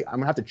Genoa? Maybe I'm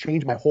gonna have to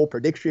change my whole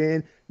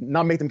prediction,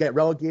 not make them get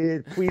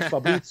relegated. Please,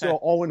 Fabrizio,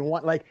 all in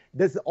one. Like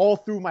this, all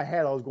through my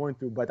head, I was going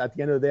through. But at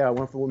the end of the day, I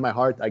went with my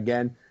heart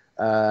again.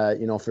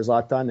 for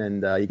Zlatan,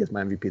 and he gets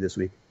my MVP this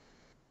week.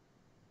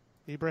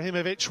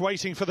 Ibrahimovic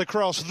waiting for the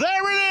cross. There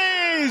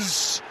it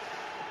is!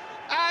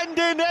 And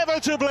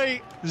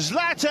inevitably,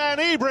 Zlatan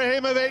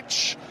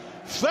Ibrahimovic,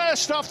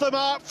 first off the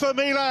mark for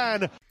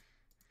Milan.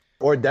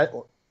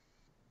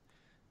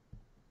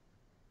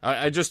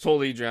 I just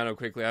told Adriano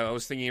quickly. I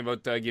was thinking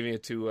about giving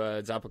it to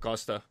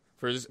Zappacosta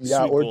for his sweet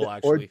goal,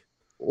 actually.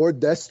 Or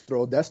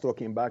Destro. Destro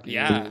came back.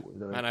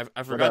 And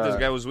I forgot this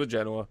guy was with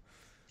Genoa.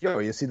 Yo,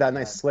 you see that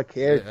nice slick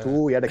hair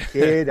too. He had a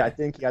kid. I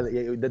think he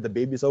did the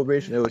baby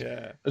celebration.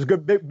 It was a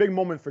good big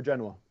moment for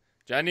Genoa.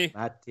 Jenny?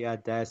 Mattia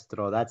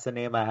Destro. That's a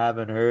name I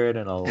haven't heard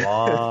in a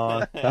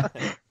long time.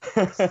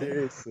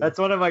 Seriously. That's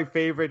one of my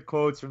favorite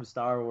quotes from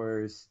Star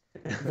Wars.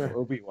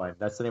 Obi-Wan.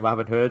 That's the name I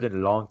haven't heard in a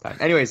long time.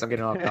 Anyways, I'm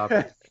getting off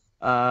topic.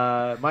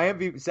 My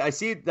MVP. I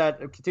see that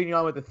continuing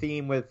on with the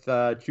theme with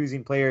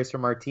choosing players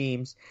from our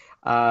teams.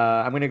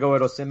 I'm going to go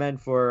with Osimhen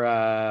for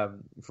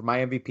my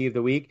MVP of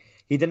the week.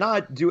 He did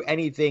not do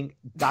anything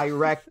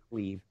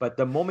directly, but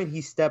the moment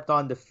he stepped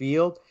on the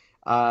field,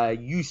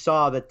 you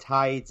saw the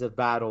tides of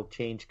battle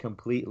change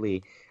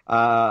completely.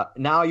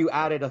 Now you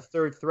added a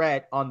third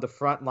threat on the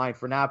front line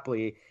for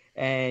Napoli,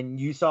 and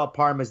you saw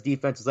Parma's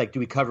defense is like, do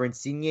we cover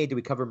Insigne? Do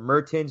we cover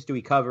Mertens? Do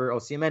we cover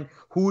Osimhen?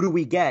 Who do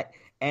we get?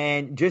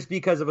 And just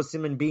because of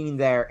Osimhen being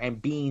there and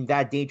being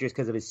that dangerous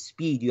because of his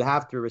speed, you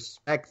have to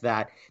respect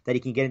that he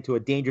can get into a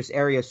dangerous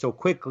area so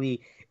quickly.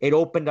 It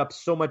opened up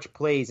so much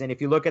plays. And if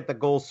you look at the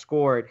goals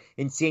scored,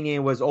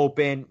 Insigne was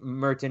open,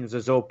 Mertens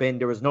was open,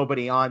 there was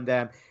nobody on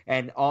them.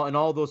 And in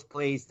all those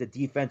plays, the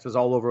defense was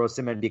all over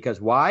Osimhen because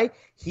why?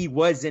 He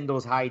was in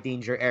those high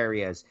danger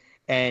areas.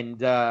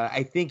 And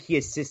I think he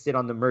assisted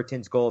on the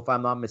Mertens goal, if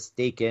I'm not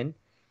mistaken,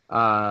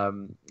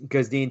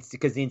 because the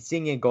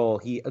Insigne goal,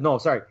 he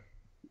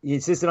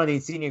insisted on the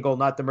Insigne goal,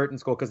 not the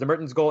Mertens goal, because the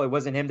Mertens goal, it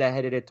wasn't him that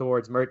headed it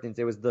towards Mertens,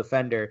 it was the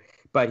defender,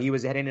 but he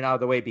was heading it out of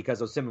the way because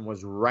Osimhen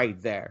was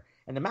right there.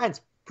 And the man's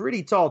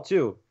pretty tall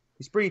too.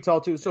 He's pretty tall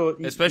too. So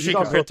especially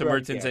compared to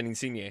Mertens and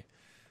Insigne.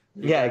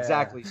 Yeah,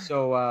 exactly.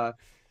 So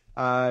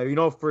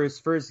for his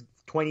first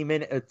 20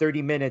 to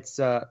 30 minutes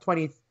in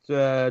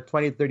the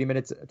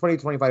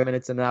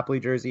Napoli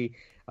jersey,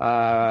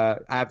 I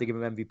have to give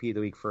him MVP of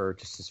the week for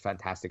just his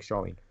fantastic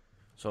showing.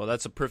 So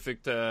that's a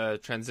perfect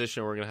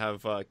transition. We're going to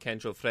have Ken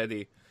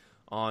Cioffredi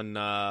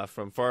on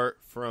from Far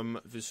From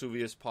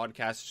Vesuvius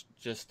Podcast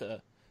just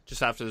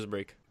after this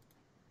break.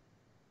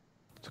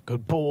 It's a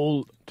good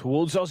ball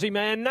towards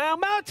Osimhen. Now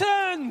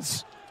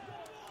Mertens!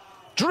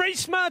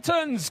 Dries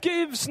Mertens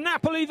gives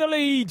Napoli the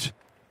lead.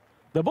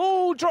 The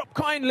ball dropped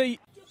kindly.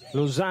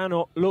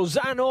 Lozano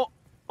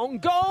on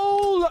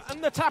goal.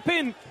 And the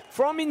tap-in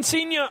from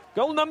Insigne.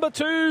 Goal number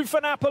 2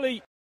 for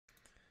Napoli.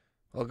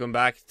 Welcome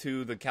back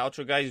to the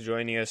Calcio Guys.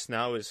 Joining us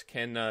now is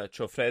Ken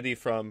Cioffredi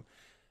from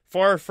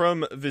Far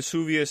From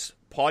Vesuvius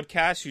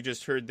Podcast. You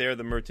just heard there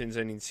the Mertens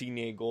and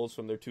Insigne goals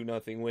from their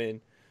 2-0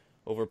 win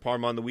over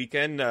Parma on the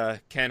weekend.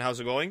 Ken, how's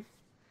it going?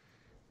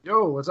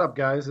 Yo, what's up,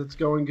 guys? It's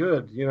going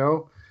good.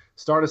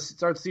 Start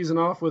season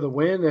off with a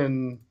win,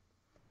 and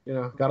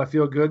gotta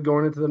feel good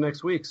going into the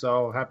next week.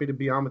 So happy to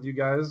be on with you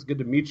guys. Good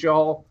to meet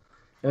y'all,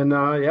 and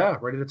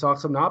ready to talk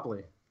some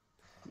Napoli.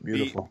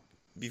 Beautiful.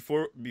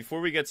 Before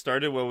we get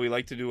started, what we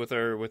like to do with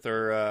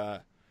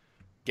our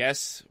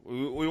guests,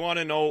 we want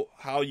to know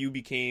how you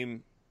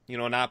became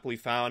a Napoli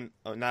fan,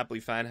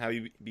 how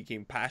you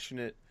became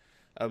passionate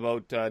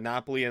about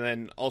Napoli, and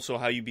then also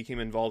how you became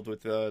involved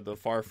with the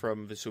Far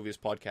From Vesuvius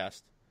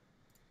podcast.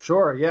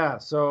 Sure, yeah.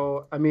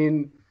 So,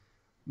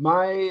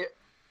 my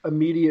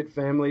immediate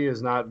family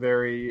is not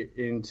very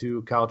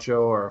into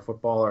calcio or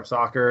football or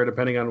soccer,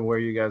 depending on where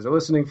you guys are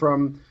listening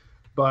from.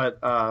 But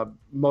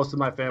most of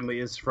my family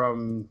is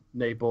from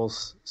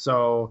Naples.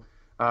 So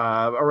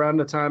around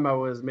the time I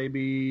was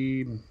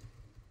maybe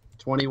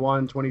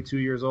 21, 22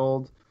 years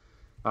old,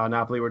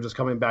 Napoli were just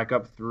coming back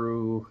up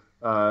through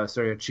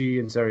Serie C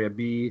and Serie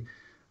B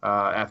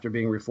after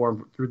being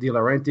reformed through De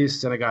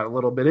Laurentiis, and I got a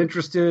little bit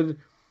interested.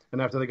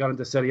 And after they got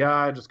into Serie A,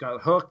 I just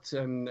got hooked,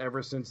 and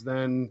ever since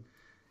then,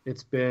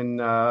 it's been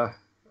I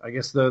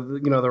guess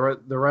the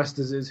rest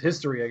is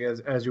history, I guess,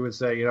 as you would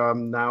say.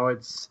 Now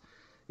it's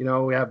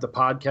we have the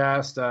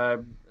podcast.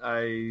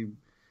 I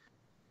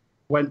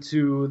went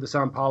to the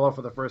Sao Paulo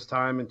for the first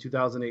time in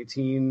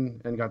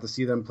 2018 and got to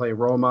see them play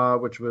Roma,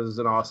 which was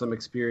an awesome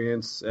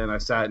experience. And I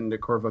sat in the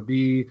Curva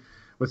B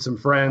with some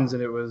friends,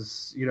 and it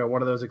was,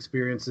 one of those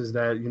experiences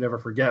that you never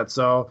forget.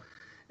 So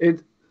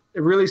it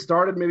really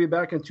started maybe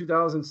back in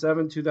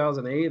 2007,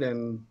 2008,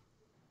 and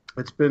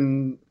it's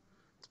been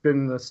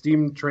a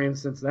steam train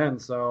since then.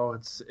 So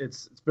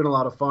it's been a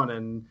lot of fun.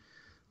 And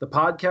the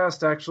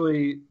podcast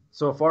actually,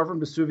 so Far From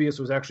Vesuvius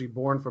was actually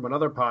born from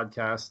another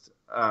podcast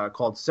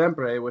called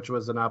Sempre, which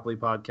was a Napoli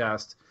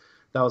podcast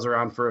that was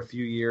around for a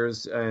few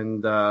years.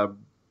 And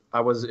I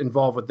was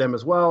involved with them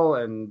as well.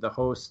 And the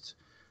host,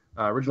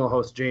 original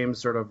host James,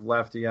 sort of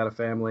left. He had a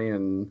family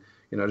and,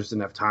 just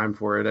didn't have time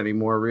for it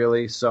anymore,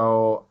 really.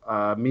 So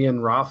me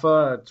and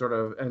Rafa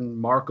and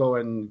Marco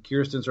and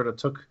Kirsten sort of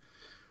took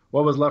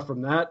what was left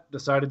from that,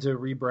 decided to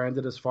rebrand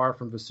it as Far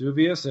From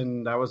Vesuvius,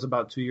 and that was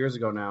about 2 years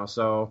ago now.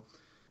 So,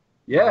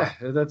 yeah,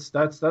 that's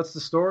the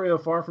story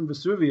of Far From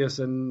Vesuvius,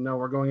 and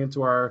we're going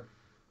into our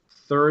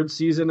third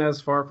season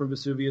as Far From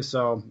Vesuvius.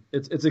 So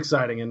it's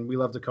exciting, and we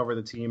love to cover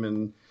the team,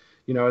 and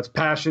it's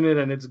passionate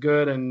and it's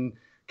good, and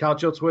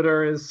Calcio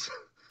Twitter is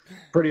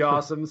pretty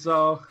awesome.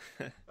 So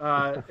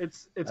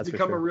it's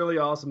become a really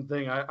awesome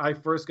thing. I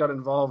first got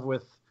involved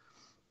with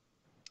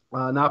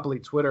Napoli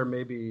Twitter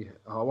maybe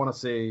I want to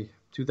say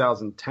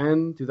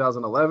 2010,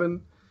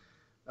 2011.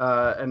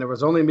 And there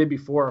was only maybe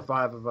 4 or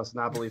 5 of us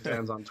Napoli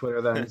fans on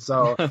Twitter then,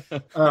 so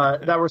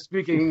that were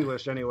speaking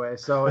English anyway.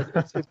 So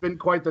it's been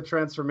quite the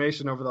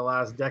transformation over the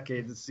last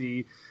decade to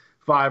see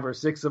 5 or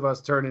 6 of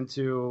us turn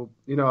into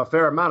a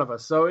fair amount of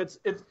us. So it's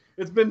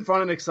been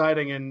fun and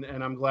exciting, and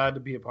I'm glad to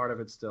be a part of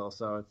it still.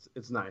 So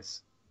it's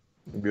nice.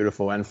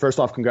 Beautiful. And first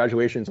off,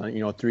 congratulations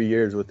on 3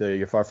 years with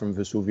your Far From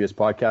Vesuvius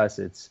podcast.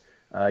 It's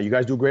you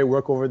guys do great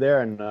work over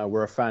there, and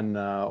we're a fan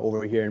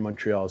over here in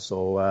Montreal.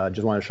 So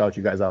just want to shout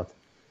you guys out.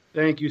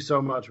 Thank you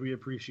so much. We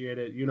appreciate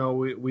it.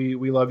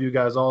 We love you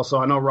guys also.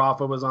 I know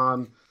Rafa was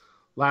on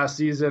last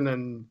season,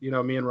 and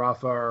me and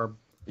Rafa are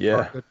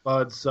good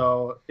buds.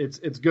 So it's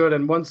good.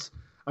 And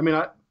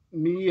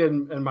me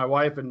and my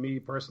wife and me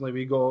personally,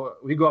 we go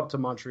up to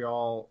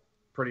Montreal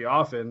pretty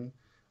often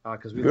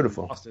because we live in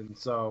Boston.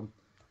 So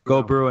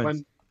go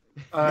Bruins.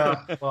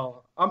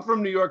 Well, I'm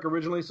from New York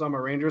originally, so I'm a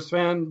Rangers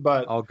fan.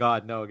 But oh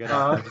God, no! Get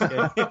out!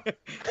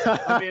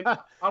 I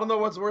don't know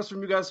what's worse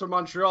from you guys from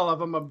Montreal, if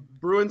I'm a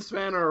Bruins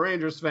fan or a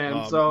Rangers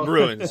fan. So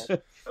Bruins,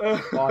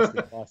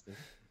 Boston.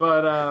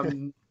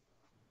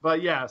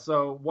 But yeah.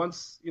 So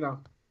once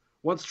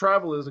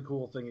travel is a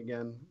cool thing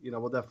again,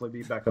 we'll definitely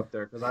be back up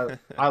there because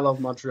I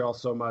love Montreal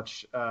so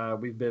much.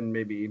 We've been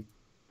maybe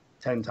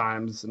 10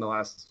 times in the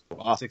last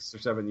 6 or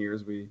 7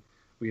 years. We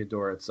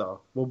adore it. So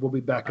we'll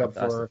be back up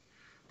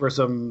for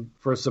some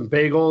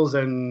bagels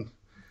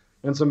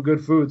and some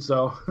good food.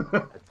 So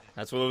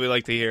that's what we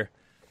like to hear.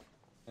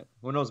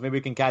 Who knows? Maybe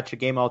we can catch a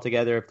game all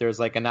together if there's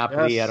like a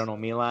Napoli, I don't know,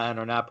 Milan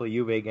or Napoli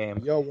Juve game.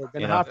 Yo, we're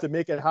gonna have to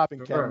make it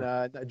happen,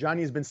 Ken.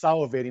 Johnny's been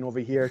salivating over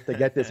here to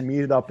get this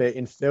meetup up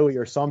in Philly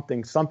or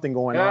something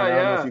going on. I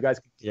don't know if you guys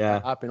can make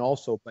it happen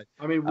also, but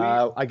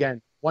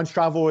again, once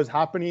travel is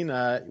happening,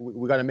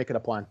 we got to make it a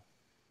plan.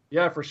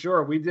 Yeah, for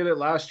sure. We did it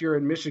last year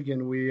in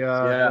Michigan. We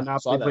when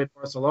Napoli played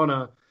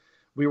Barcelona.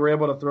 We were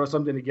able to throw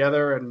something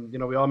together, and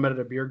we all met at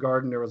a beer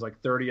garden. There was like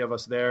 30 of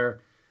us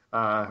there,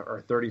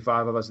 or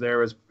 35 of us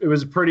there. It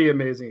was a pretty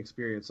amazing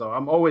experience. So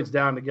I'm always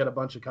down to get a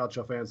bunch of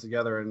Calcio fans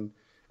together and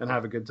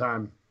have a good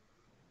time.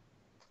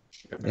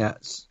 Yeah,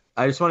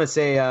 I just want to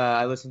say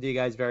I listen to you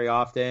guys very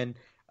often.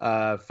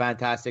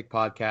 Fantastic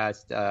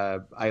podcast.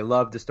 I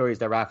love the stories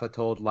that Rafa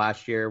told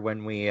last year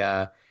when we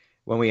had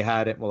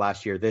it. Well,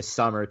 last year, this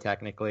summer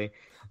technically.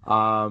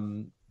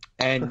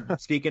 And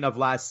speaking of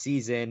last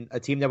season, a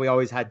team that we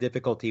always had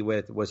difficulty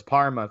with was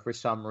Parma for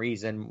some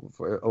reason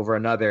over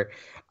another.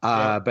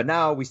 But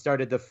now we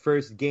started the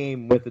first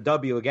game with a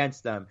W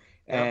against them.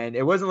 And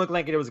it wasn't looking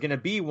like it was going to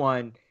be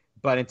one,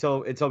 but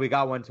until we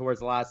got one towards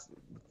the last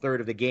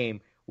third of the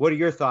game. What are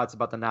your thoughts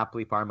about the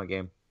Napoli-Parma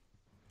game?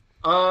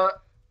 Hey,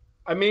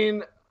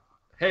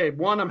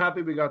 I'm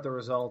happy we got the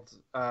result.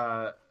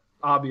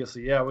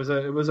 Obviously, it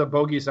was a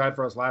bogey side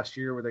for us last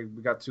year where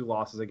we got 2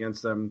 losses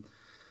against them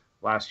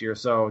last year.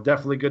 So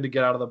definitely good to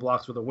get out of the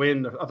blocks with a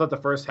win. I thought the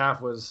first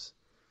half was,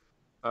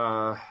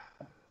 to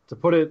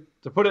put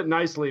it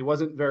nicely,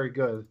 wasn't very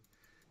good.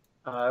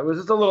 It was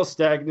just a little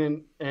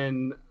stagnant.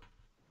 And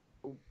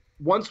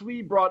once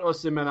we brought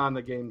Osimhen on,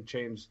 the game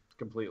changed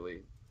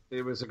completely.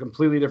 It was a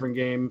completely different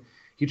game.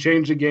 He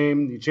changed the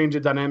game. He changed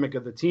the dynamic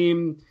of the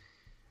team.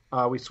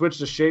 We switched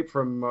the shape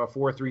from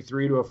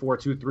 4-3-3 to a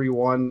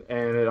 4-2-3-1,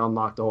 and it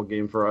unlocked the whole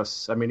game for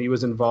us. He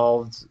was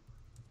involved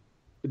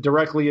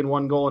directly in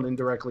one goal and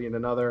indirectly in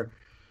another.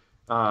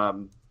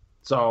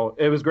 So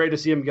it was great to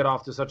see him get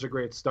off to such a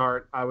great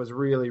start. I was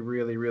really,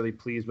 really, really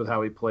pleased with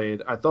how he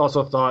played. I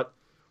also thought,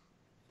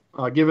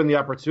 given the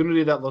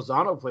opportunity, that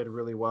Lozano played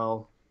really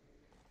well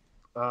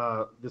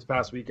this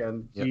past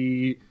weekend.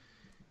 Yep.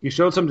 He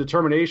showed some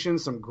determination,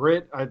 some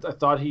grit. I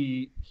thought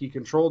he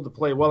controlled the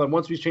play well. And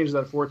once we changed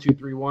that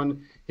 4-2-3-1,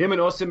 him and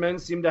Osimhen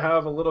seemed to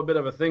have a little bit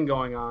of a thing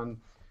going on,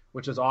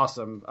 which is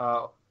awesome.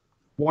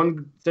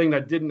 One thing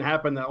that didn't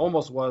happen that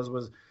almost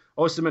was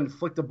Osimhen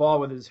flicked the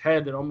ball with his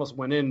head and almost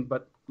went in,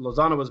 but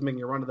Lozano was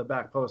making a run to the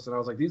back post. And I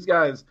was like, these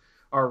guys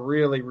are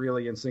really,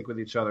 really in sync with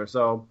each other.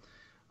 So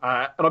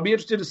it'll be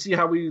interesting to see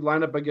how we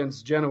line up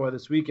against Genoa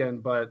this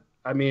weekend. But,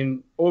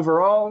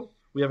 overall,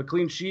 we have a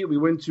clean sheet. We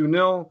win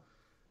 2-0.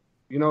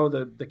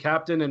 The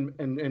captain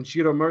and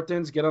Ciro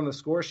Mertens get on the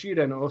score sheet,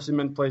 and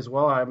Osimhen plays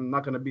well. I'm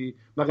not going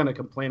to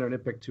complain or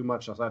nitpick too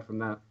much aside from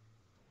that.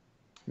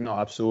 No,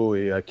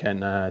 absolutely,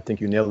 Ken. I think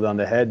you nailed it on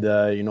the head.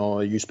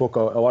 You spoke a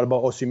lot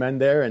about Osimhen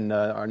there, and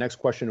our next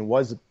question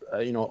was,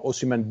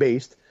 Osimhen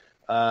based.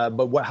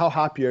 But how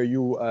happy are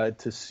you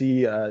to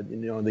see,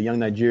 the young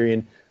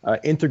Nigerian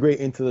integrate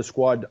into the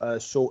squad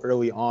so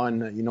early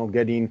on?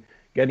 Getting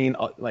getting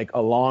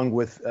along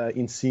with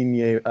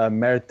Insigne,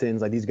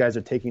 Mertens. Like these guys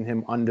are taking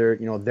him under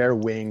their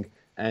wing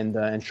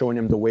and showing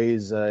him the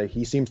ways.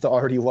 He seems to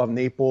already love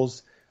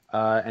Naples,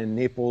 and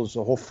Naples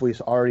hopefully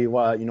already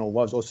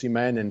loves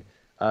Osimhen. And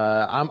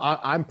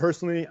I'm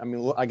personally, I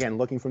mean, again,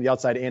 looking from the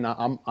outside in,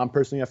 I'm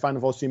personally a fan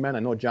of Osimhen. I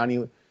know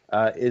Johnny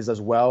is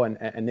as well,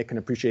 and Nick can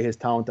appreciate his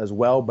talent as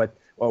well. But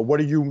what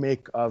do you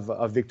make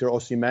of Victor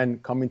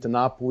Osimhen coming to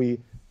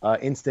Napoli?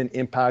 Instant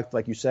impact,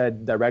 like you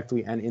said,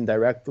 directly and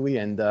indirectly.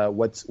 And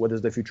what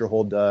does the future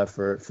hold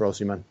for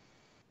Osimhen?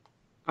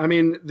 I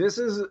mean,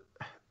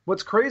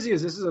 what's crazy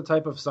is this is a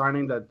type of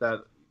signing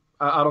that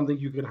I don't think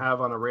you can have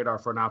on a radar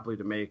for Napoli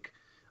to make.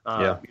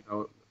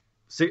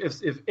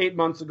 If 8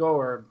 months ago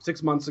or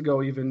 6 months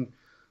ago, even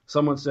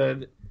someone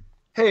said,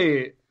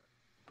 "Hey,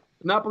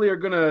 Napoli are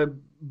going to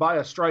buy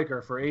a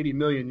striker for 80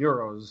 million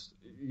euros,"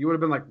 you would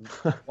have been like,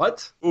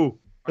 "What? Ooh,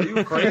 are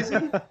you crazy?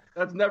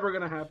 That's never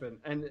going to happen."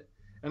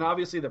 And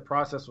obviously the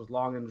process was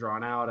long and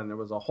drawn out, and there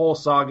was a whole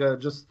saga,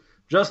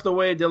 just the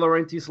way De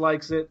Laurentiis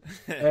likes it.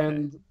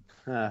 And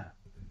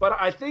but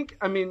I think,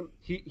 I mean,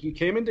 he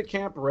came into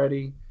camp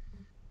ready.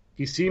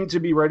 He seemed to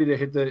be ready to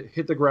hit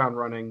the ground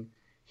running.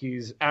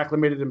 He's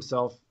acclimated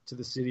himself to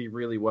the city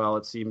really well.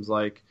 It seems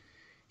like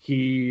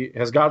he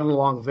has gotten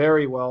along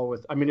very well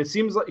with. I mean, it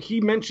seems like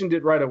he mentioned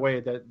it right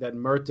away that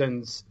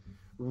Mertens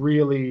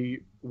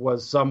really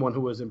was someone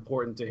who was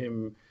important to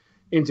him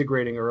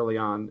integrating early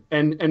on.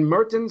 And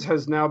Mertens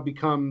has now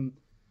become,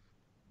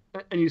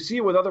 and you see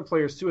it with other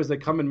players too, as they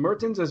come in,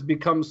 Mertens has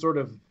become sort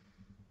of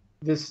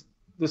this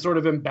sort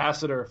of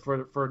ambassador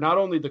for not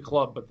only the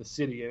club, but the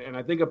city. And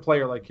I think a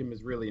player like him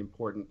is really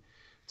important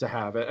to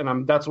have it.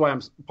 And that's why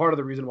I'm part of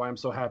the reason why I'm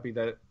so happy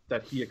that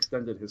he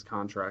extended his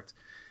contract,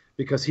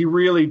 because he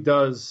really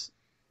does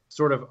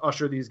sort of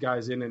usher these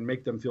guys in and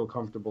make them feel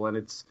comfortable.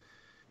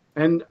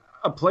 And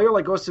a player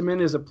like Osimhen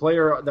is a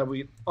player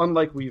that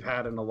unlike we've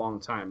had in a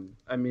long time.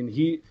 I mean,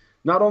 he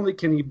not only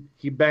can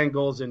he bang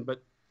goals in,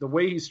 but the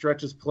way he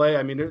stretches play.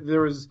 I mean,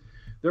 there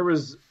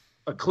was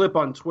a clip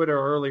on Twitter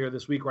earlier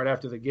this week, right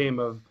after the game,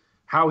 of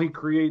how he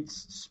creates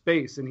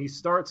space, and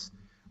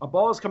a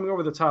ball is coming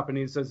over the top, and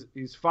he says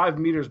he's 5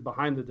 meters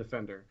behind the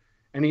defender,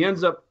 and he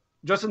ends up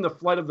just in the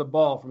flight of the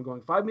ball from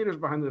going 5 meters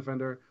behind the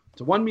defender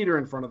to 1 meter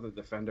in front of the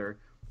defender.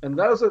 And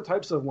those are the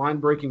types of line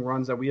breaking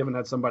runs that we haven't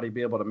had somebody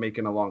be able to make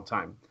in a long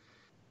time.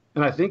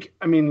 And I think,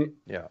 I mean,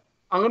 yeah,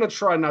 I'm going to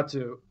try not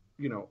to,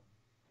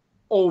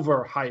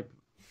 overhype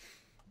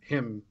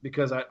him,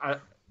 because I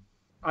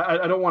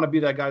don't want to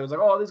be that guy who's like,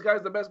 oh, this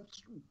guy's the best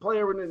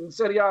player in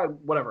Serie A,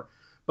 whatever.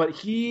 But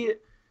he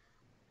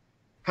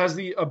has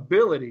the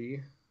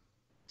ability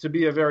to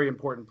be a very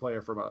important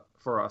player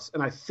for us.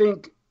 And I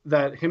think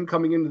that him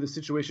coming into the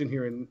situation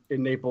here in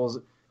Naples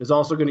is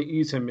also going to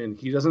ease him in.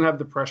 He doesn't have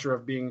the pressure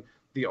of being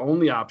the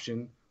only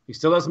option. He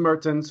still has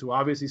Mertens, who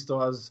obviously still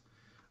has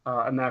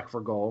a knack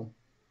for goal.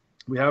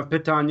 We have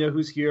Pitania,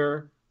 who's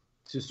here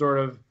to sort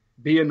of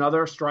be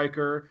another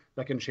striker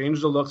that can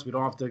change the looks. We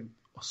don't have to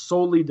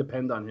solely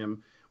depend on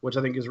him, which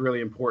I think is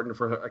really important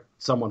for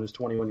someone who's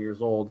 21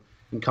 years old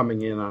and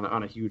coming in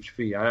on a huge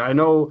fee. I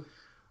know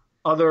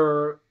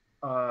other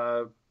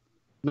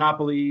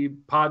Napoli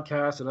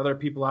podcasts and other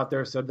people out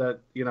there said that,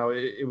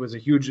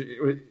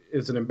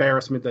 it's an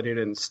embarrassment that he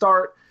didn't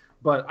start.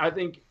 But I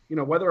think,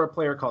 whether a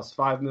player costs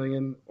 5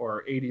 million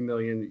or 80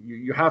 million,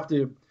 you have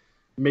to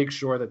make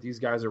sure that these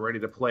guys are ready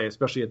to play,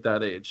 especially at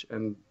that age.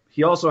 And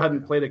he also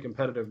hadn't played a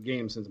competitive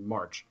game since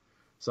March.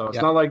 So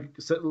it's not like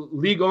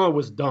Ligue 1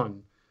 was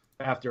done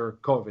after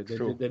COVID.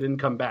 They didn't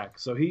come back.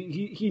 So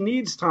he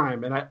needs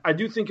time. And I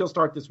do think he'll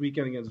start this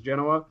weekend against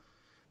Genoa.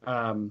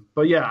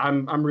 But yeah,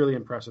 I'm really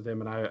impressed with him.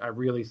 And I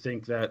really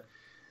think that,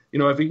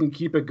 if he can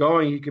keep it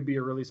going, he could be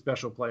a really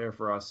special player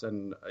for us.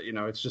 And,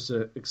 it's just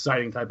an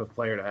exciting type of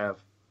player to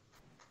have.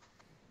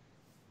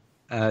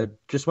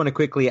 Just want to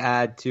quickly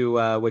add to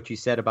what you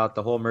said about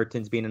the whole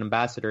Mertens being an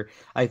ambassador.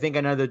 I think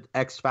another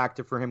X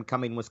factor for him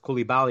coming was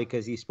Koulibaly,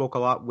 because he spoke a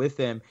lot with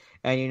him.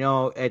 And,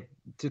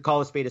 to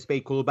call a spade,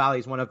 Koulibaly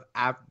is one of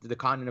the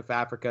continent of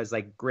Africa's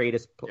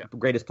greatest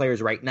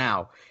players right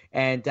now.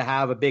 And to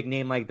have a big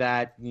name like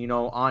that,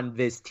 on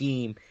this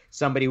team,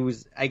 somebody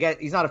who's, I guess,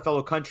 he's not a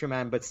fellow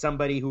countryman, but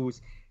somebody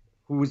who's,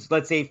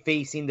 let's say,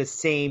 facing the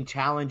same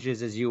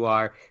challenges as you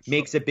are,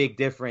 makes a big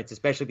difference,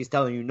 especially if he's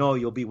telling you, no,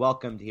 you'll be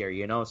welcomed here,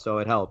 so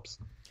it helps.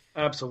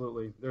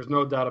 Absolutely. There's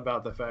no doubt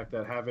about the fact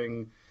that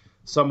having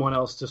someone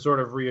else to sort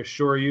of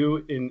reassure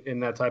you in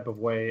that type of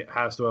way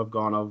has to have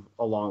gone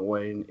a long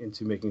way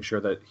into making sure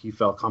that he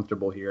felt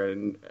comfortable here.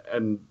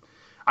 And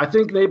I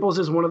think Naples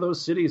is one of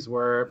those cities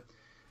where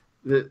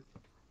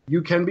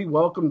you can be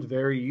welcomed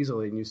very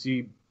easily. And you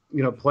see,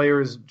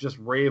 players just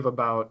rave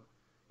about,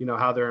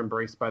 how they're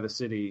embraced by the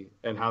city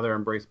and how they're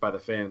embraced by the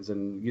fans.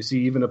 And you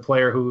see even a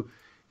player who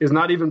is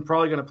not even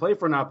probably going to play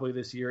for Napoli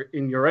this year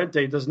in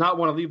Llorente does not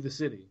want to leave the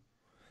city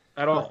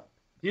at all.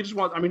 He just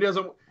wants,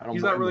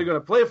 he's not really going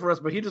to play for us,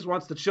 but he just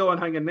wants to chill and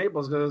hang in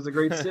Naples because it's a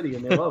great city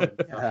and they love it.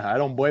 I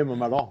don't blame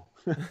him at all.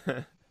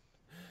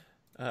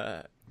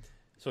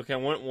 So,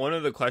 Ken, one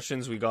of the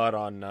questions we got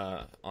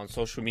on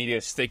social media,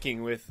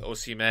 sticking with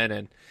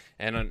Osimhen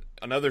and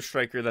another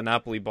striker that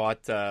Napoli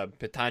bought,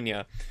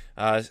 Petagna,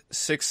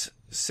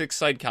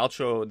 six-side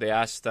Calcio, they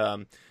asked,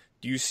 do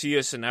you see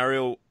a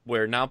scenario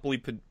where Napoli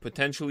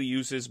potentially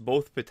uses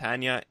both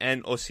Petagna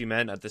and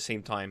Osimhen at the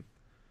same time?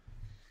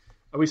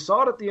 We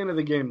saw it at the end of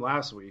the game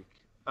last week.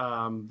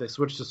 They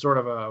switched to sort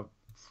of a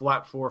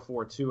flat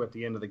 4-4-2 at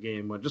the end of the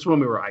game, just when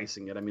we were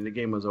icing it. I mean, the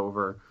game was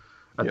over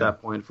at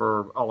that point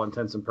for all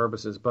intents and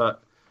purposes.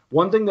 But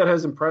one thing that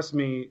has impressed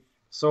me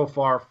so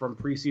far from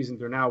preseason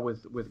through now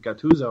with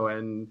Gattuso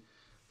and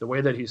the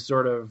way that he's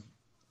sort of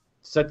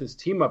set this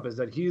team up is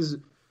that he's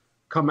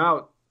come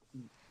out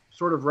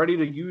sort of ready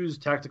to use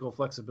tactical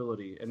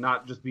flexibility and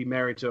not just be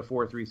married to a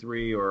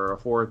 4-3-3 or a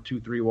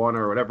 4-2-3-1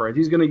 or whatever.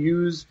 He's going to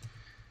use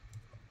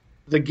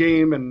the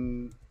game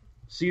and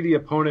see the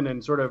opponent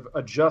and sort of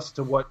adjust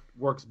to what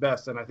works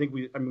best. And I think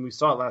we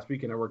saw it last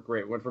week and it worked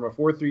great. Went from a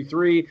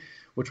 4-3-3,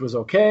 which was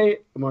okay,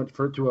 went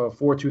to a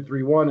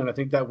 4-2-3-1, and I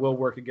think that will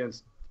work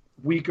against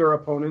weaker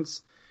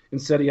opponents in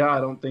Serie A. I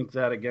don't think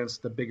that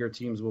against the bigger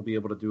teams we'll be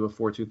able to do a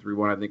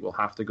 4-2-3-1. I think we'll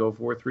have to go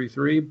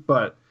 4-3-3,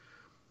 but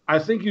I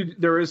think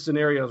there is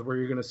scenarios where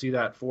you're going to see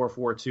that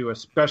 4-4-2,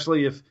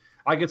 especially if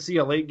I could see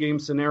a late game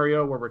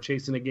scenario where we're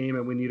chasing a game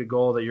and we need a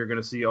goal that you're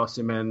going to see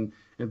Osimhen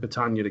and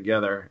Petagna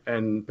together.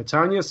 And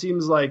Petagna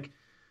seems like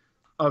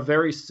a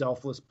very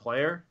selfless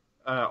player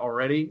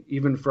already,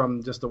 even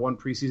from just the one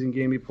preseason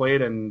game he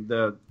played and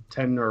the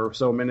 10 or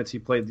so minutes he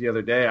played the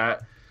other day.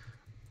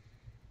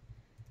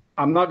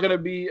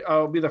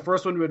 I'll be the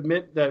first one to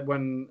admit that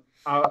when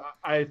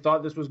I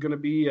thought this was going to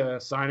be a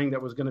signing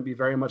that was going to be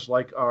very much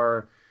like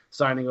our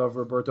signing of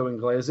Roberto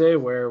Inglese,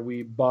 where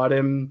we bought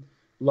him,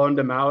 loaned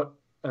him out,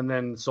 and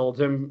then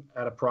sold him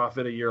at a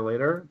profit a year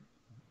later.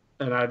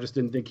 And I just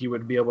didn't think he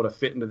would be able to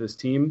fit into this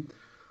team.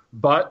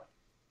 But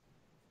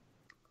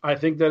I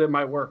think that it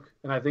might work.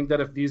 And I think that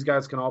if these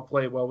guys can all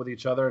play well with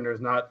each other and there's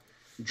not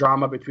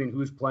drama between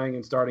who's playing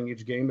and starting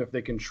each game, if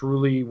they can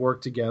truly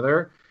work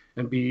together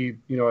and be,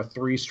 a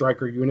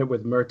three-striker unit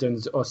with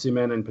Mertens,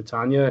 Osimhen, and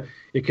Petagna,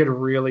 it could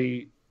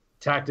really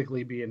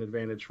tactically be an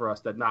advantage for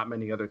us that not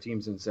many other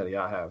teams in Serie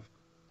A have.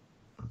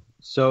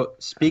 So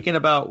speaking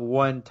about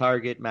one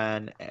target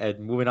man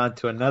and moving on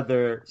to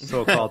another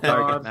so-called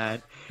target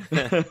man,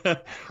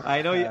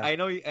 I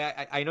know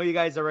you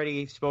guys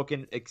already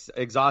spoken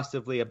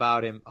exhaustively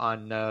about him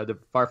on the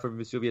Far From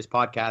Vesuvius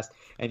podcast,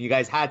 and you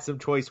guys had some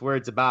choice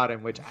words about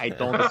him, which I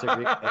don't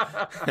disagree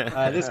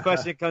with. This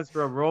question comes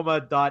from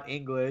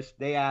Roma.English.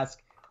 They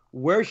ask,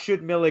 where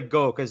should Milik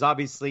go? Because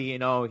obviously,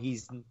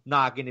 he's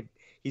not going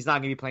to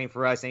be playing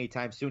for us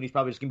anytime soon. He's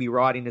probably just going to be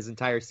rotting his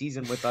entire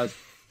season with us,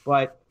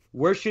 but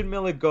where should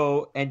Milik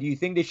go, and do you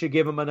think they should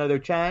give him another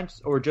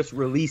chance or just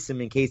release him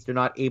in case they're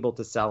not able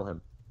to sell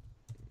him?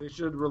 They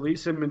should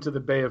release him into the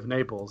Bay of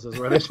Naples is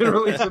where they should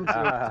release him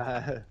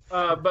to.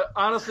 But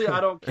honestly,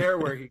 I don't care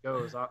where he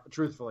goes.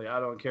 Truthfully, I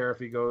don't care if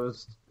he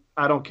goes.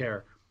 I don't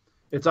care.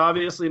 It's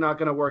obviously not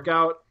going to work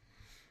out.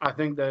 I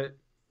think that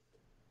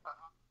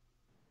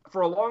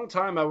for a long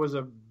time I was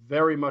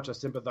very much a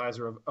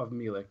sympathizer of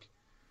Milik.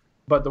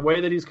 But the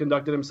way that he's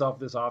conducted himself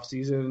this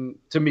offseason,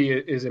 to me,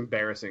 is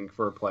embarrassing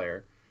for a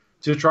player.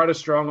 To try to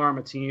strong-arm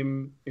a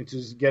team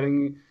into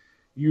getting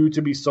you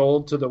to be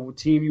sold to the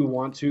team you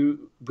want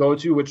to go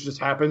to, which just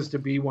happens to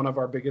be one of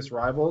our biggest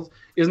rivals,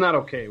 is not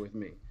okay with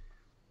me.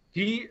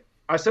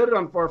 I said it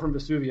on Far From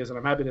Vesuvius, and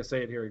I'm happy to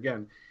say it here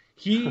again.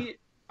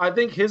 I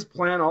think his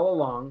plan all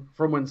along,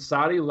 from when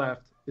Sadi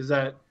left, is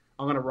that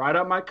I'm going to ride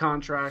out my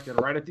contract,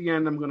 and right at the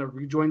end, I'm going to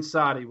rejoin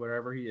Sadi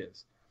wherever he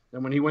is.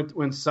 And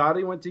when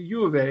Sadi went to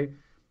Juve,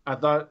 I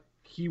thought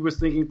he was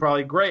thinking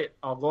probably, great,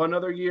 I'll go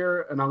another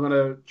year and I'm going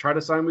to try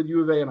to sign with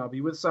Juve and I'll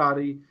be with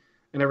Sadi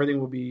and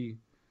everything will be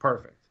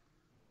perfect.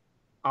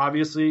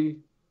 Obviously,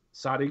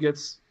 Sadi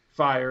gets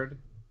fired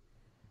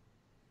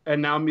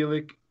and now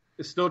Milik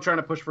is still trying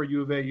to push for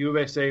Juve.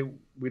 Juve say,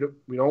 we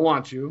don't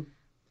want you,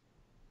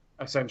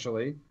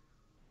 essentially.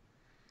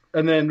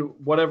 And then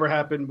whatever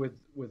happened with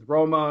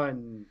Roma,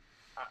 and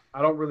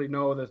I don't really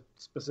know the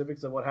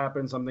specifics of what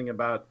happened, something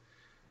about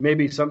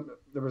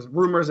there was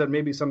rumors that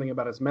maybe something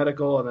about his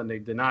medical, and then they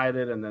denied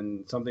it, and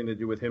then something to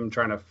do with him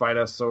trying to fight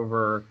us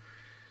over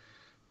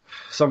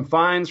some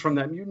fines from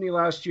that mutiny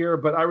last year.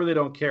 But I really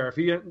don't care.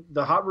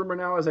 The hot rumor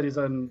now is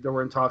that there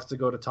were in talks to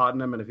go to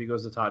Tottenham, and if he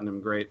goes to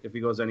Tottenham, great. If he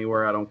goes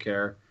anywhere, I don't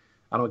care.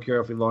 I don't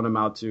care if we loan him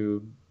out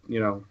to,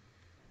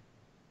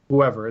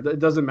 whoever. It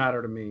doesn't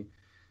matter to me.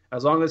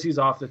 As long as he's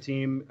off the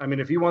team. I mean,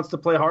 if he wants to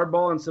play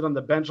hardball and sit on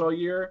the bench all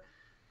year,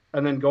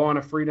 and then go on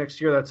a free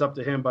next year, that's up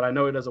to him. But I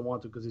know he doesn't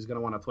want to because he's going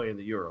to want to play in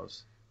the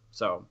Euros.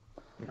 So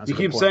he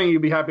keeps saying he'd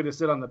be happy to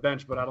sit on the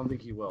bench, but I don't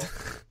think he will.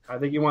 I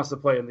think he wants to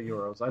play in the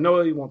Euros. I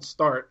know he won't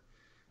start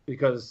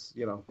because,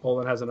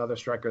 Poland has another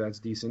striker that's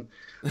decent.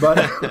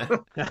 But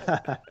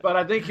but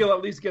I think he'll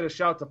at least get a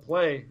shot to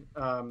play.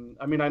 I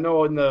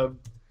know in the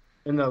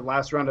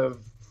last round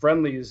of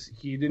friendlies,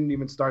 he didn't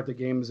even start the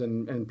games,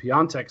 and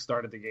Piontek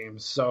started the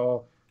games.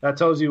 So that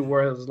tells you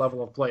where his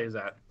level of play is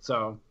at.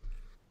 So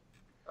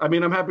I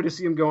mean, I'm happy to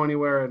see him go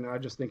anywhere, and I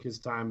just think his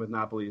time with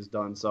Napoli is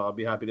done. So I'll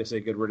be happy to say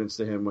good riddance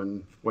to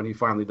him when he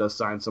finally does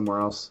sign somewhere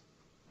else.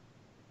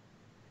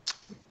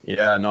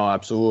 Yeah, no,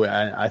 absolutely.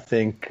 I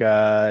think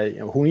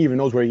who even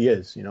knows where he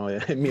is? Mile,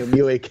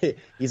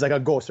 he's like a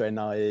ghost right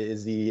now.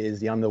 Is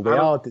he on the way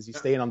out? Is he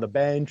staying on the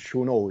bench?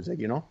 Who knows?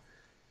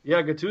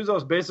 Yeah,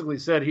 Gattuso's basically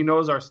said he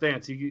knows our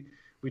stance.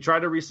 We tried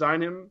to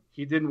re-sign him.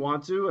 He didn't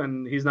want to,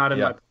 and he's not in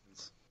my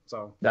plans.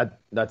 So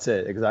that's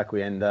it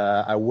exactly. And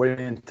I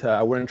wouldn't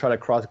try to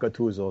cross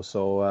Gattuso.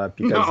 So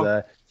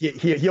because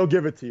he'll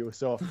give it to you.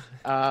 So,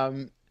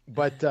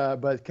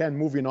 but Ken,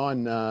 moving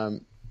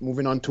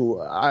on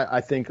to,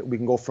 I think we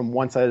can go from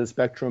one side of the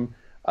spectrum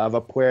of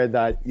a player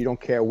that you don't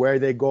care where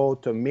they go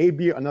to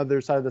maybe another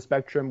side of the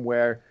spectrum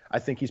where I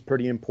think he's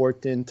pretty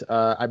important.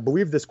 I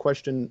believe this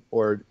question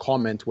or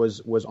comment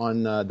was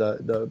on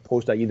the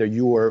post that either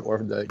you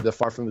or the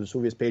Far From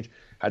Vesuvius page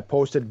had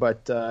posted,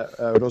 but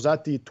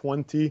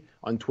Rosati20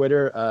 on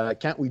Twitter,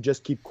 can't we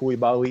just keep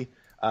Koulibaly?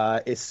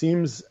 It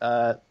seems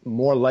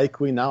more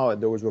likely now.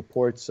 There was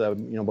reports,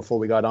 before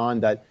we got on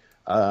that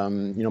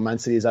Man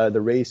City is out of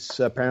the race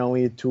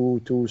apparently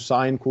to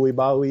sign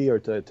Koulibaly or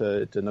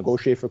to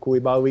negotiate for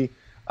Koulibaly.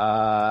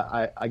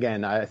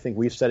 I think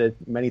we've said it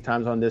many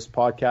times on this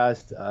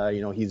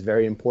podcast. He's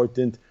very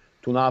important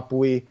to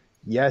Napoli.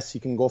 Yes, he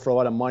can go for a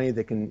lot of money.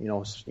 They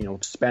can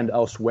spend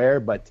elsewhere,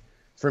 but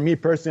for me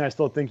personally, I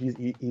still think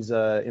he's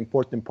an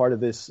important part of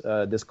this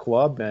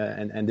club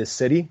and this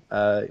city.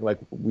 Like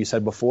we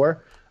said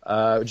before,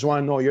 just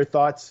want to know your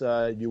thoughts.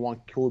 Do you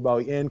want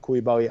Koulibaly in,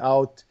 Koulibaly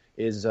out?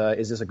 Is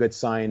this a good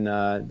sign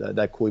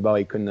that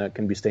Koulibaly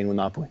can be staying with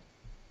Napoli?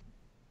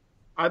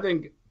 I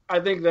think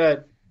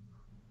that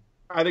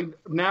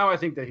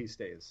he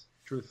stays.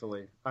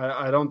 Truthfully,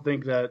 I don't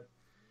think that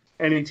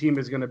any team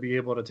is going to be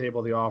able to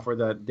table the offer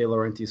that De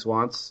Laurentiis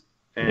wants,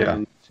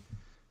 and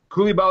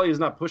Koulibaly is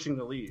not pushing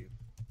to leave.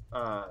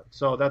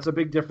 So that's a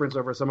big difference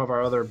over some of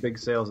our other big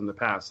sales in the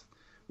past,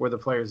 where the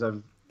players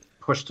have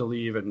pushed to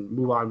leave and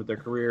move on with their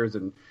careers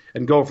and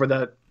go for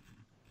that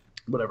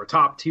whatever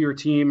top tier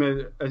team,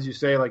 as you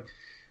say.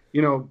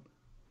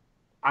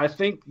 I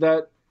think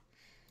that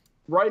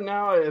right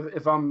now,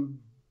 if I'm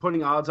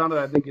putting odds on it,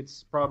 I think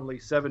it's probably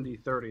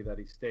 70-30 that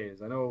he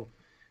stays. I know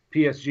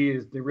PSG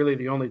is really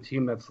the only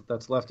team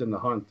that's left in the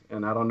hunt,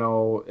 and I don't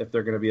know if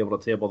they're going to be able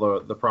to table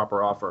the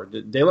proper offer.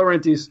 De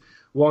Laurentiis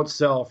won't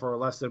sell for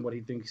less than what he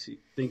thinks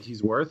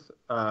he's worth,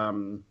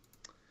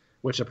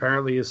 which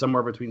apparently is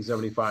somewhere between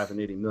 75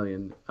 and 80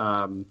 million.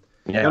 And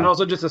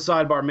also, just a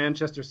sidebar,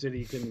 Manchester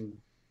City can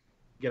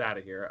get out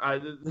of here.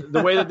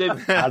 The way that they've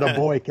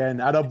attaboy, Ken,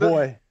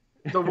 attaboy.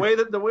 The way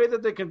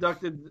that they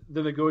conducted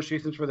the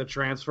negotiations for the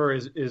transfer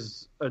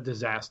is a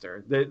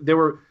disaster.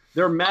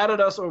 They're mad at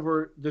us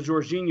over the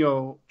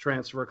Jorginho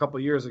transfer a couple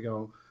of years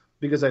ago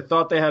because I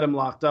thought they had him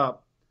locked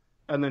up,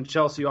 and then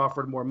Chelsea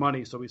offered more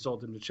money, so we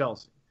sold him to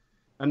Chelsea.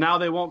 And now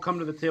they won't come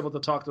to the table to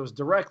talk to us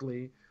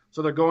directly,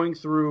 so they're going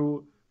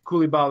through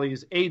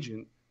Koulibaly's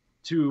agent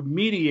to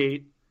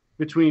mediate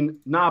between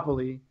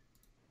Napoli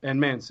and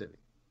Man City.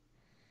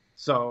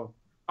 So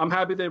I'm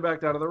happy they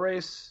backed out of the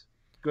race.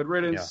 Good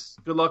riddance.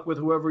 Yeah. Good luck with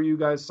whoever you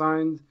guys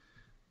signed.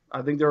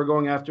 I think they were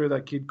going after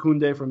that kid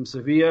Koundé from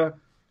Sevilla.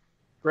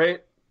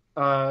 Great.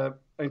 And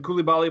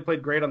Koulibaly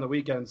played great on the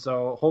weekend.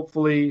 So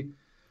hopefully,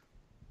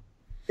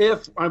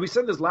 we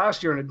said this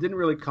last year and it didn't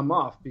really come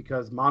off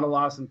because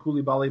Manolas and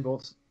Koulibaly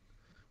both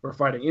were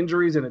fighting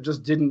injuries and it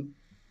just didn't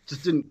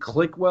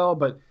click well.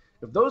 But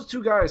if those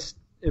two guys,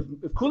 if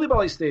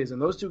Koulibaly stays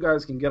and those two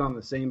guys can get on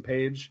the same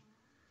page,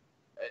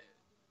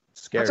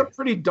 scary. That's a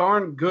pretty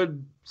darn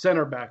good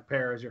center back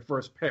pair as your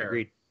first pair.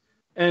 Agreed.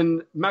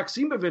 And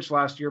Maksimovic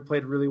last year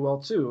played really well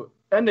too.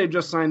 And they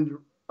just signed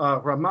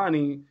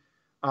Ramani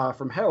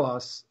from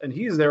Hellas, and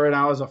he's there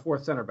now as a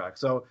fourth center back.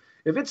 So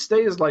if it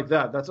stays like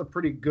that, that's a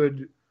pretty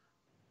good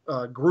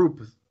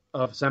group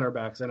of center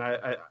backs. And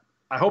I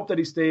hope that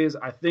he stays.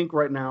 I think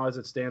right now, as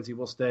it stands, he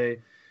will stay.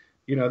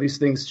 These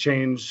things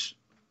change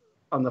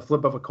on the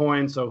flip of a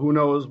coin. So who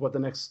knows what the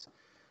next,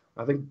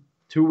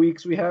 2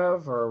 weeks we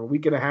have, or a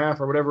week and a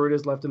half, or whatever it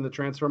is left in the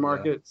transfer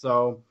market. Yeah.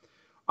 So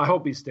I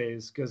hope he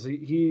stays because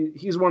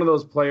he's one of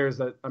those players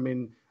that,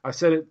 I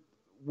said it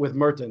with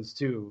Mertens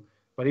too,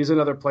 but he's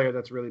another player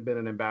that's really been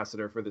an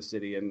ambassador for the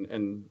city.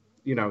 And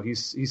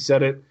he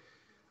said it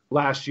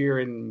last year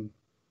in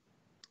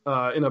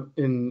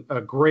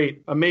a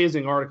great,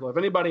 amazing article. If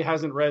anybody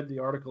hasn't read the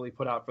article he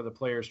put out for the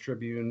Players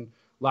Tribune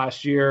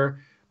last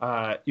year,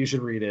 you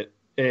should read it.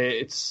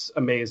 It's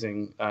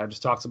amazing.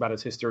 Just talks about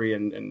his history,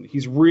 and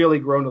he's really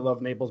grown to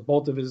love Naples.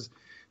 Both of his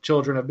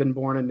children have been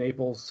born in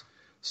Naples.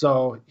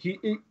 So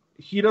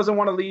he doesn't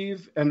want to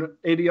leave, and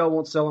ADL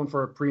won't sell him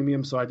for a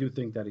premium, so I do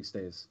think that he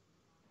stays.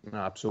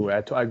 Absolutely.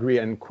 I agree.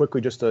 And quickly,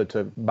 just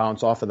to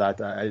bounce off of that,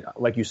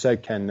 like you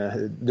said, Ken,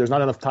 there's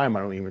not enough time, I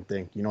don't even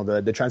think.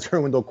 The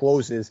transfer window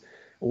closes,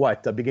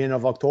 the beginning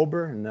of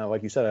October? And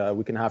like you said,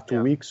 we can have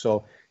 2 weeks.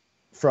 So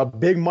for a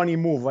big money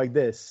move like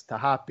this to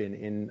happen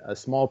in a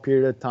small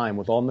period of time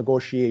with all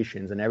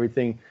negotiations and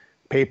everything,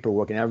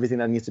 paperwork and everything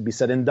that needs to be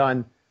said and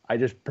done, I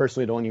just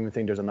personally don't even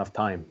think there's enough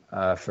time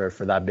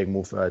for that big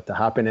move to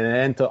happen.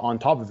 And then on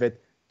top of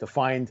it, to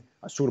find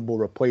a suitable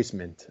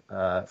replacement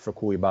for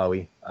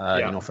Koulibaly,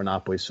 for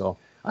Napoli. So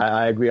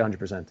I agree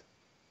 100%.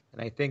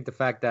 And I think the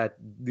fact that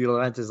Di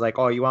Lorenzo is like,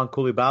 oh, you want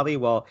Koulibaly?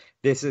 Well,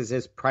 this is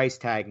his price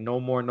tag,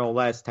 no more, no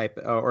less type,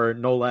 or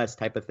no less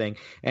type of thing.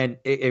 And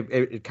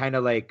it kind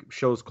of like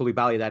shows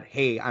Koulibaly that,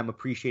 hey, I'm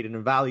appreciated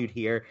and valued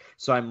here,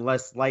 so I'm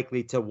less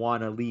likely to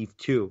want to leave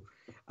too.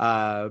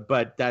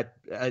 But that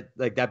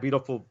that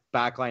beautiful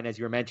backline, as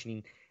you were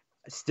mentioning,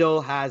 still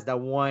has that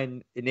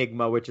one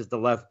enigma, which is the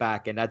left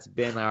back, and that's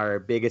been our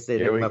biggest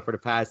enigma for the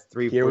past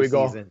 3-4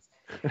 seasons.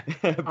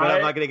 But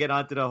I'm not going to get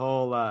onto the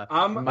whole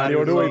I'm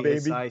Mario Rui,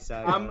 baby.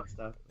 Stuff.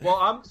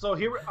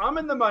 I'm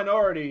in the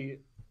minority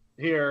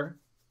here.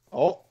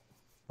 Hot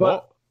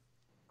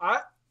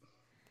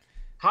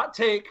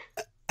take.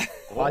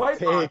 Hot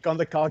take on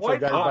the Calcio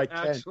Guys by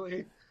Ken.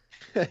 Actually,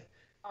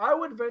 I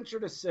would venture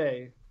to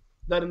say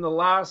that in the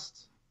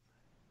last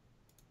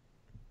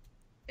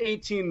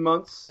 18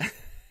 months,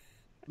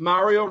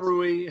 Mario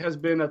Rui has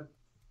been at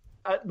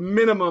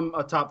minimum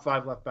a top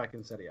 5 left back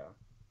in Serie A.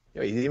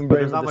 Yeah, he's even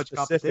bringing the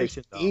specifics.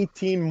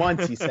 18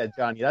 months, he said,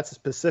 Johnny. That's a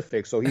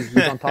specific, so he's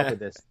on top of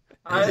this.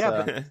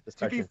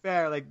 To be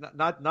fair, like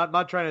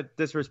not trying to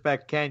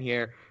disrespect Ken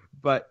here,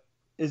 but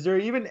is there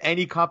even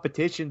any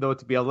competition though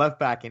to be a left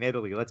back in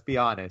Italy? Let's be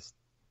honest.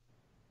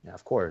 Yeah,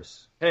 of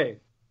course. Hey,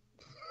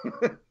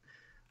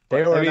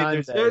 Teo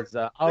Hernandez,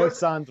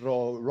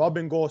 Alessandro,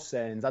 Robin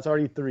Gosens. That's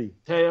already 3.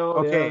 Teo,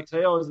 okay. Yeah,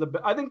 Teo is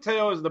I think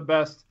Teo is the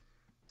best.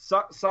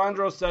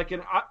 Sandro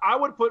second. I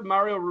would put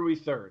Mario Rui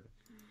third.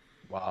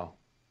 Wow.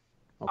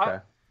 Okay.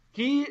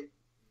 He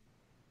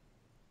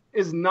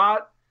is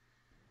not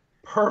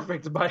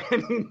perfect by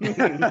any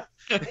means,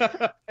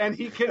 and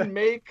he can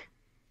make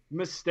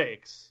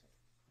mistakes.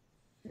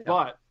 Yeah.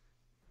 But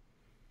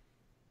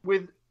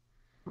with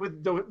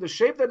the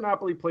shape that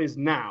Napoli plays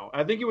now,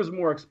 I think he was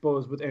more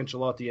exposed with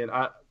Ancelotti, and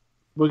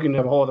we can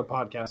have a whole other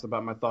podcast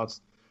about my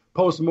thoughts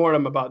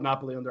post-mortem about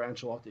Napoli under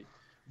Ancelotti.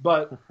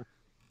 But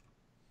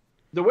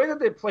the way that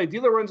they play, Di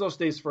Lorenzo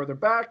stays further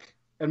back,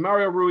 and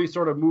Mario Rui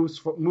sort of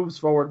moves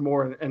forward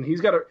more, and he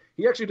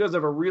actually does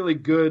have a really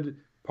good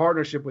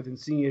partnership with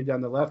Insigne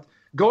down the left.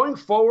 Going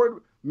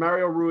forward,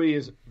 Mario Rui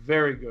is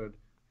very good.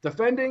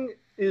 Defending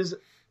is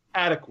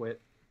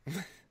adequate,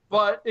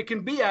 but it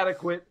can be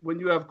adequate when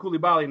you have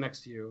Koulibaly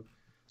next to you.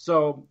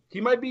 So he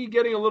might be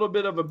getting a little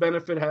bit of a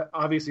benefit.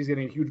 Obviously, he's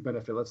getting a huge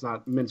benefit. Let's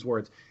not mince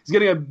words. He's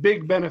getting a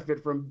big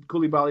benefit from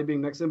Koulibaly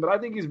being next to him, but I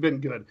think he's been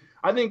good.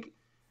 I think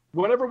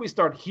whenever we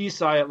start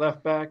Hisai at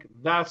left back,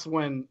 that's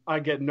when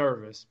I get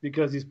nervous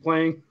because he's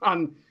playing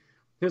on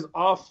his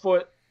off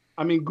foot.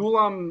 I mean,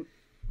 Gulam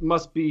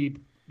must be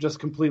just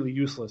completely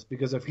useless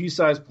because if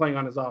Hisai is playing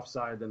on his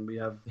offside, then we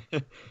have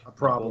a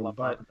problem.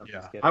 But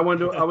yeah. I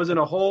was in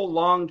a whole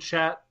long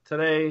chat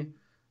today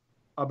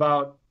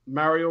about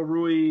Mario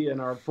Rui and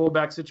our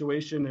fullback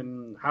situation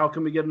and how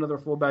can we get another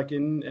fullback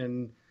in.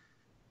 And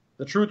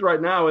the truth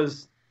right now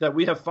is that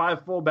we have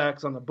 5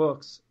 fullbacks on the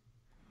books,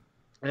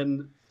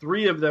 and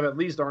 3 of them at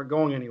least aren't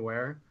going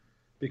anywhere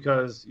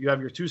because you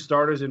have your 2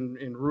 starters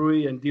in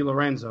Rui and Di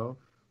Lorenzo.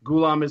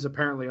 Gulam is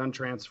apparently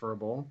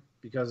untransferable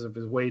because of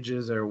his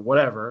wages or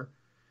whatever.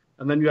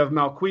 And then you have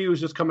Malqui, who's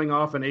just coming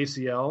off an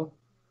ACL.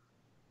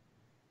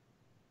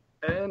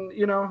 And,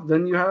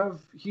 then you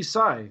have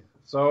Hisai.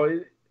 So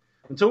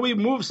until we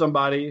move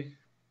somebody,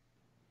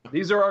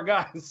 these are our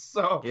guys.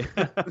 So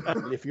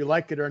if you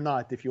like it or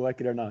not.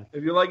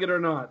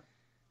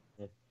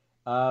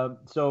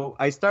 So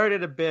I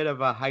started a bit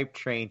of a hype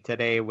train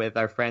today with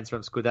our friends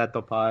from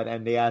Scudetto Pod,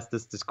 and they asked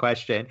us this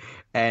question,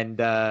 and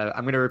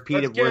I'm going to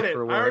repeat it word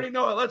for word. I already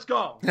know it. Let's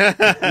go. We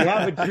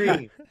have a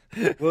dream.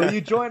 Will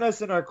you join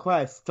us in our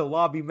quest to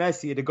lobby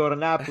Messi to go to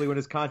Napoli when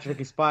his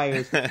contract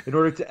expires in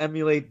order to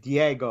emulate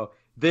Diego?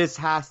 This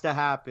has to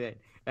happen.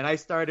 And I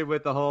started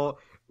with the whole,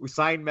 we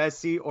sign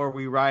Messi or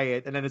we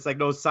riot. And then it's like,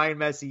 no, sign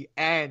Messi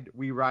and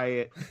we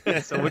riot.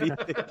 So what do you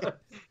think?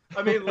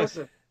 I mean,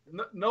 listen.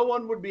 No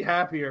one would be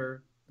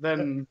happier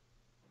than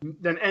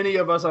any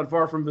of us on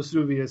Far From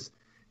Vesuvius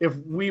if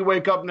we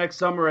wake up next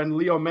summer and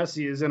Leo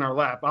Messi is in our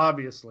lap,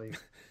 obviously.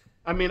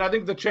 I mean, I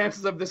think the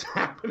chances of this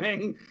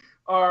happening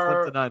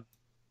are... Slim to none.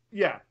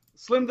 Yeah,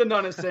 slim to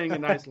none is saying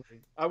it nicely.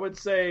 I would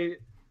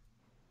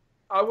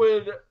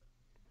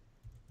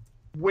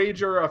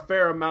wager a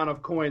fair amount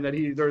of coin that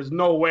there's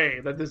no way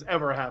that this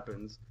ever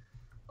happens.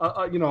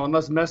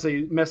 Unless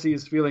Messi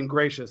is feeling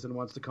gracious and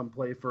wants to come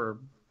play for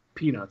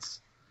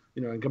peanuts.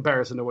 In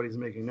comparison to what he's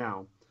making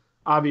now.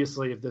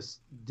 Obviously, if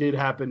this did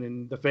happen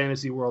in the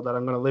fantasy world that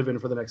I'm going to live in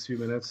for the next few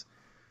minutes,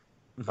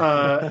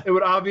 it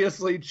would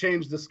obviously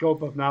change the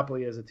scope of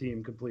Napoli as a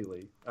team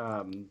completely.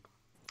 It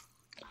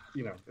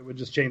would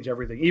just change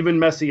everything. Even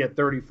Messi at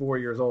 34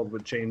 years old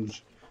would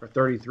change, or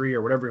 33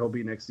 or whatever he'll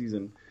be next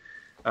season,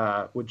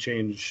 would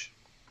change,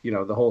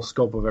 the whole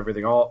scope of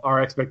everything. All our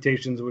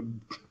expectations would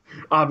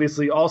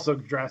obviously also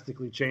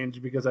drastically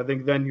change because I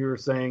think then you're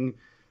saying,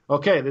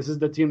 okay, this is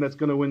the team that's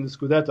going to win the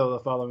Scudetto the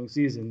following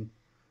season.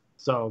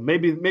 So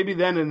maybe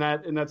then in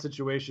that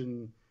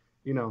situation,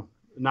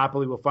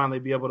 Napoli will finally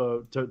be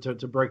able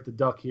to break the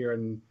duck here,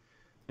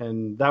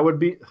 and that would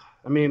be,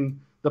 I mean,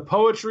 the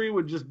poetry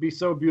would just be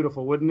so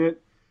beautiful, wouldn't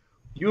it?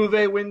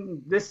 Juve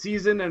win this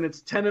season, and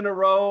it's 10 in a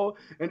row,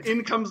 and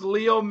in comes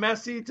Leo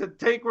Messi to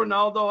take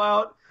Ronaldo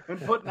out and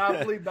put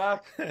Napoli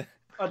back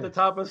at the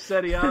top of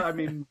Serie A. I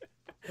mean,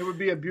 it would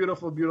be a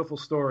beautiful, beautiful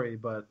story,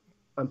 but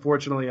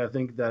unfortunately, I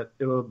think that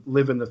it will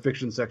live in the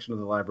fiction section of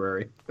the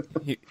library.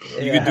 You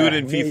can do it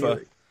in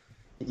FIFA.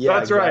 Yeah,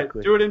 that's exactly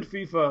right. Do it in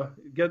FIFA.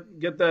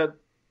 Get that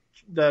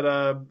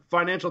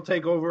financial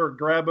takeover,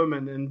 grab them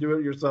and do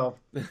it yourself.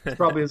 It's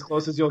probably as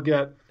close as you'll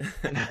get.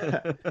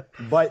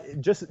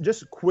 But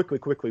just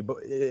quickly, but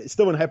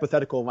still in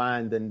hypothetical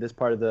land in this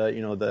part of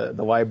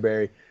the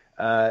library.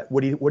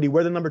 Would he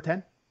wear the number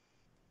 10?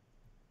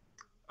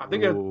 I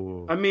think.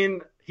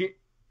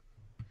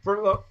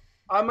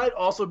 I might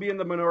also be in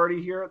the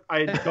minority here.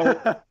 I don't.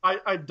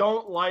 I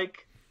don't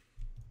like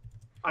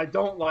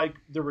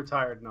the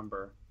retired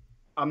number.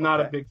 I'm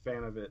not a big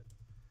fan of it.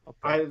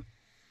 Okay.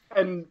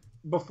 And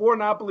before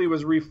Napoli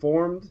was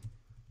reformed,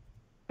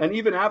 and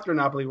even after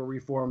Napoli were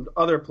reformed,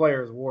 other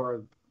players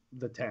wore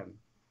the 10.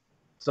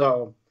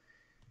 So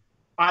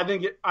I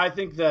think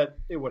that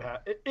it would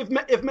have, if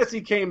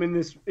Messi came in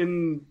this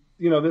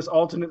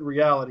alternate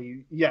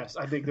reality. Yes,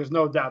 I think there's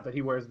no doubt that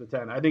he wears the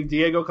 10. I think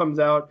Diego comes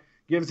out,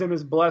 gives him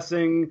his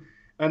blessing,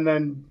 and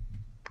then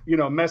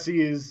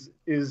Messi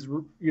is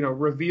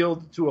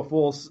revealed to a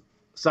full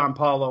São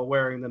Paulo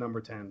wearing the number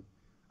 10.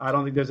 I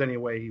don't think there's any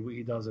way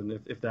he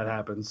doesn't if that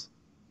happens.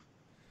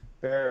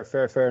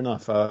 Fair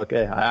enough.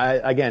 Okay.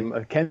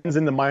 Again, Ken's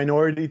in the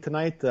minority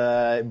tonight,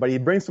 but he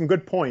brings some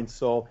good points.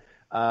 So,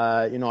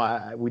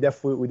 we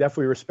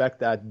definitely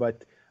respect that.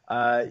 But,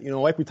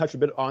 like we touched a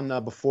bit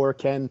on before,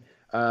 Ken,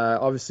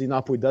 obviously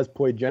Napoli does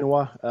play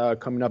Genoa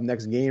coming up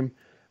next game.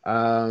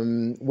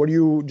 What do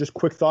you, just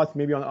quick thoughts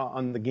maybe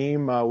on the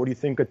game? What do you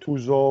think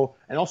Gattuso,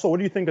 and also what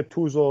do you think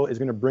Gattuso is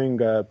going to bring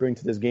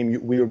to this game?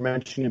 We were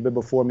mentioning a bit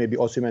before, maybe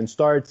Osimhen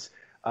starts.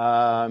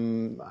 How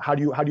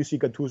do you see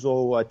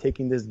Gattuso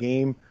taking this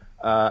game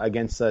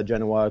against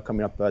Genoa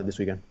coming up this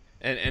weekend?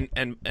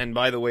 And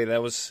by the way, it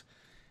was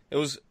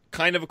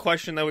kind of a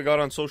question that we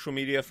got on social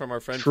media from our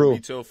friend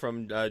Fabrizio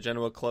from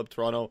Genoa Club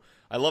Toronto.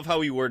 I love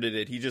how he worded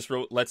it. He just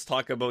wrote, "Let's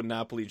talk about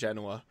Napoli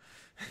Genoa."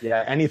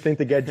 Yeah, anything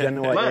to get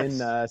Genoa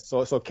in.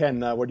 So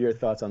Ken, what are your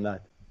thoughts on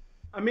that?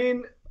 I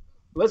mean,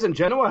 listen,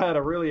 Genoa had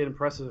a really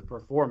impressive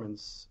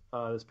performance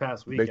this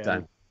past weekend. Big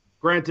time.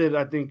 Granted,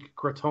 I think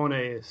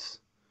Crotone is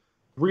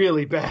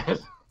really bad.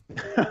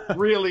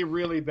 really,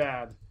 really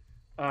bad.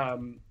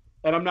 And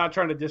I'm not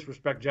trying to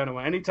disrespect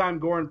Genoa. Anytime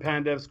Goran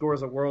Pandev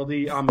scores a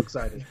worldie, I'm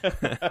excited.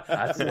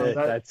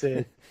 That's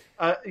it.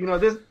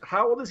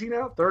 How old is he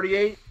now?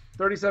 38?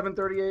 37,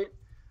 38?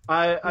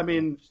 I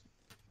mean,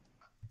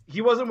 he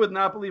wasn't with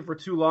Napoli for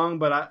too long,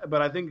 but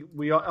I think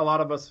a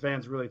lot of us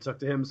fans really took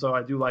to him. So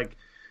I do like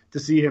to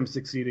see him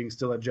succeeding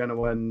still at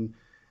Genoa, and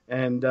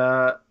they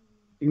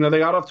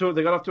got off to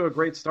a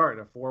great start,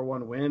 a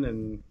 4-1 win,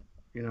 and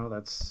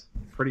that's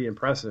pretty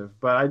impressive.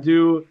 But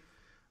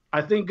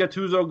I think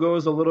Gattuso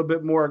goes a little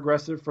bit more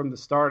aggressive from the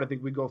start. I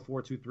think we go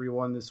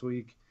 4-2-3-1 this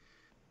week.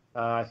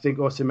 I think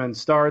Osimhen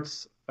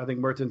starts. I think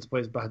Mertens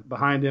plays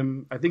behind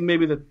him. I think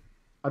maybe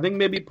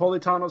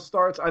Politano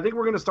starts. I think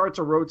we're going to start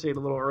to rotate a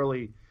little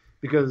early,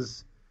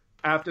 because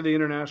after the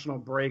international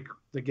break,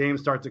 the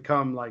games start to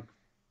come like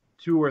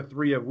 2 or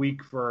 3 a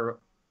week for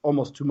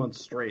almost 2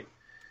 months straight.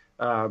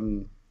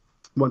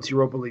 Once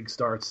Europa League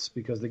starts,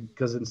 because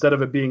instead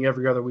of it being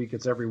every other week,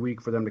 it's every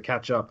week for them to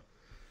catch up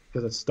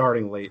because it's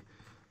starting late.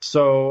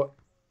 So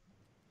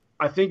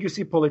I think you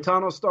see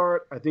Politano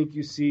start. I think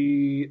you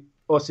see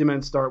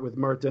Osimhen start with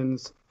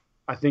Mertens.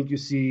 I think you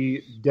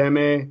see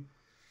Deme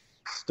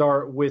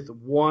start with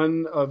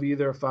one of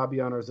either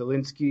Fabian or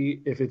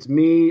Zielinski. If it's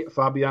me,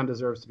 Fabian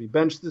deserves to be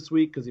benched this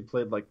week because he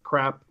played like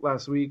crap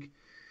last week.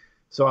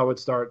 So I would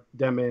start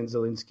Deme and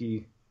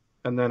Zielinski,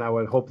 and then I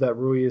would hope that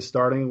Rui is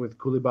starting with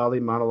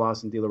Koulibaly,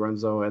 Manolas, and Di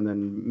Lorenzo, and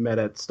then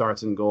Meret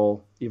starts in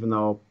goal, even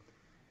though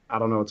I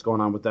don't know what's going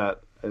on with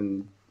that.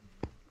 And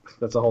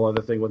that's a whole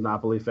other thing with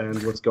Napoli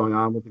fans, what's going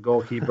on with the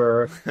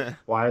goalkeeper.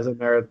 Why doesn't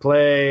Meret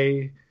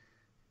play?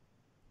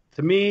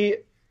 To me,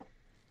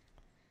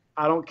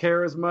 I don't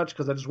care as much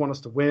because I just want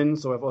us to win.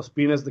 So if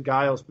Ospina's the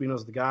guy,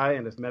 Ospina's the guy.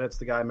 And if Meret's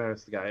the guy,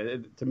 Meret's the guy.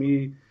 To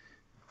me,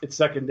 it's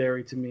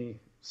secondary to me.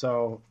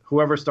 So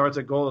whoever starts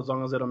at goal, as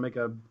long as they don't make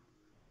a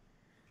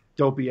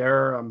dopey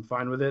error, I'm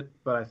fine with it.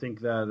 But I think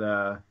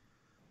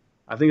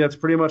that's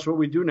pretty much what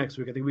we do next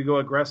week. I think we go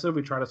aggressive.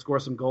 We try to score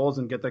some goals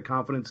and get that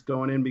confidence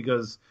going in,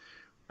 because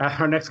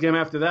our next game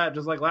after that,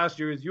 just like last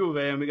year, is Juve,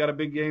 and we got a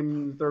big game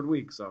in the third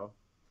week. So.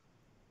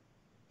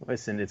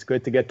 Listen, it's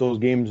good to get those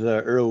games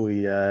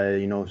early,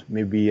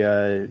 maybe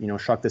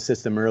shock the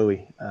system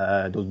early,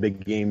 those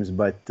big games.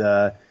 But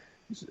I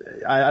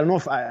don't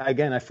know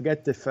I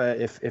forget if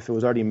it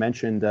was already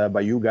mentioned by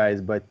you guys,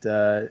 but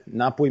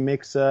Napoli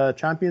makes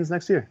champions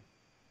next year,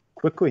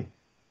 quickly.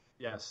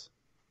 Yes.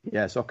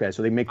 Okay,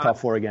 so they make top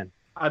 4 again.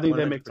 I think 100%.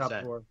 They make top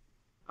 4.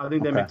 I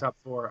think they make top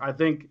 4. I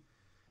think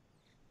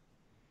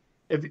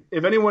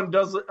if anyone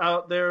does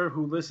out there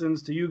who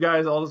listens to you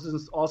guys,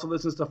 also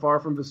listens to Far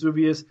From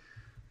Vesuvius,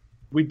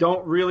 we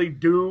don't really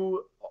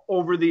do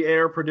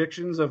over-the-air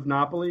predictions of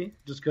Napoli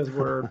just because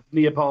we're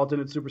Neapolitan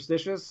and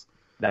superstitious.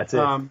 That's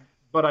it.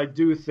 But I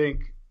do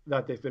think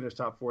that they finish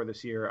top 4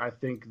 this year. I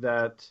think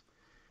that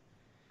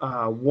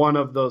one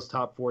of those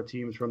top 4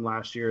 teams from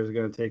last year is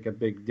going to take a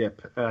big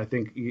dip. And I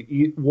think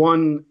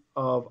one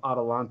of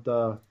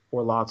Atalanta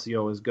or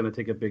Lazio is going to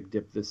take a big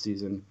dip this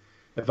season.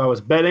 If I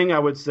was betting, I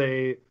would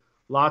say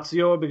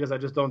Lazio, because I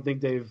just don't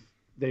think they've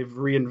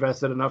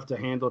reinvested enough to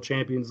handle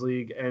Champions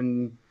League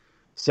and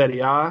Serie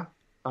A.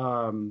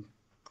 And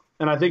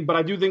I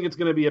do think it's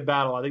going to be a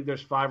battle. I think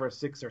there's 5 or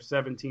 6 or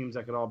 7 teams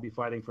that could all be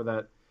fighting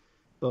for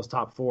those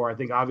top 4. I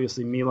think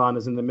obviously Milan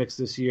is in the mix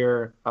this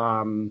year.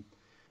 My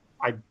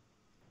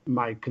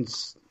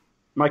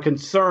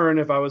concern,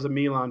 if I was a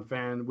Milan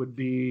fan, would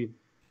be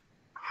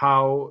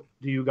how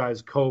do you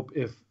guys cope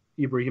if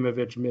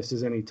Ibrahimovic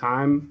misses any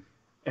time,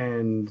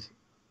 and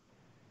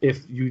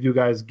if you do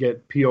guys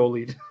get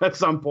Pioli'd at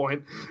some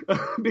point,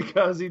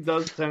 because he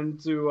does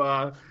tend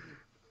to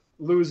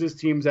lose his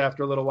teams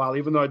after a little while,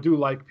 even though I do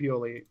like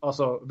Pioli.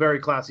 Also, very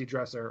classy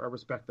dresser. I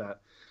respect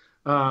that.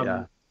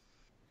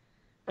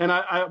 And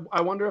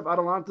I wonder if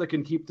Atalanta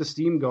can keep the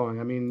steam going.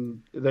 I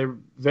mean, they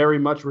very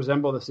much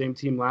resemble the same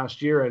team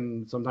last year,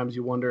 and sometimes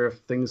you wonder if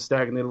things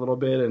stagnate a little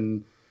bit.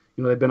 And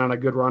they've been on a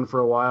good run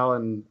for a while,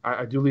 and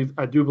I do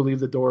believe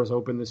the door is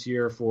open this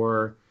year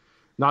for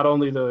not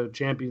only the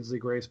Champions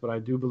League race, but I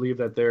do believe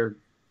that there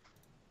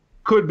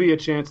could be a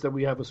chance that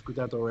we have a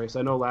Scudetto race.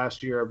 I know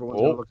last year everyone's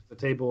going to look at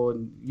the table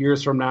and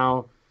years from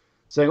now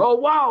saying, "Oh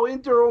wow,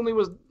 Inter only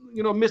was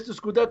missed the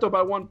Scudetto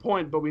by 1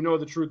 point," but we know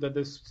the truth that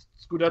this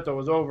Scudetto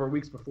was over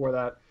weeks before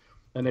that,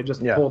 and they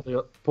just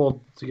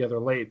pulled together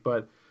late.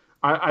 But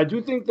I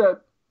do think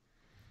that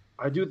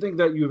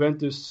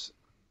Juventus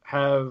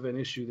have an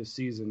issue this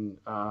season.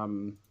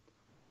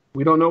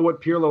 We don't know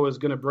what Pirlo is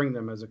going to bring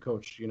them as a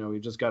coach. He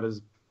just got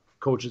his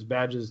coach's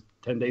badges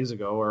 10 days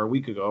ago or a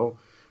week ago,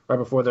 right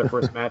before their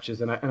first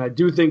matches, and I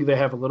do think they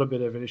have a little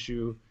bit of an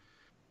issue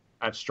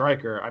at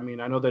striker. I mean,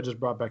 I know they just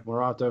brought back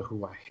Morata,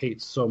 who I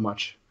hate so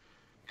much.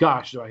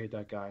 Gosh, do I hate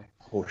that guy?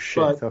 Oh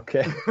shit! But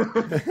okay,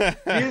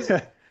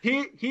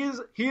 he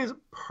is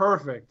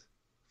perfect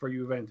for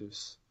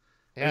Juventus.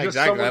 Yeah,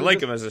 exactly. I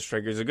like him as a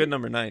striker. He's a good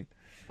number 9.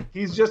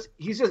 He's just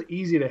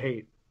easy to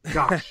hate.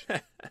 Gosh.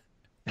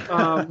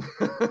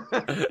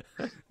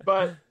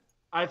 But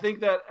I think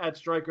that at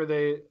striker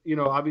they,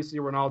 obviously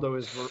Ronaldo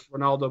is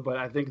Ronaldo, but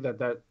I think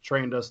that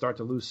train does start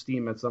to lose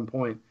steam at some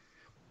point.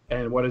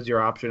 And what is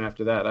your option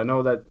after that? I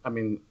know that. I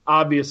mean,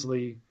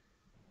 obviously,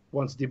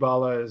 once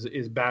Dybala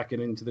is back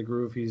and into the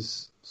groove,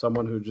 he's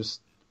someone who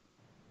just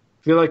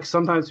feel like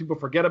sometimes people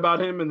forget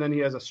about him, and then he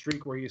has a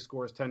streak where he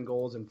scores 10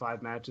 goals in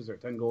 5 matches or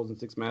 10 goals in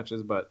 6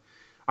 matches. But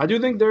I do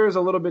think there is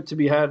a little bit to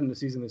be had in the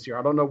season this year.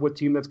 I don't know what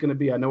team that's going to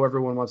be. I know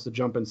everyone wants to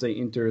jump and say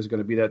Inter is going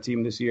to be that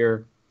team this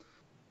year,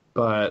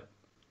 but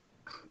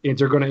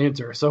Inter going to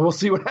enter. So we'll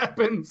see what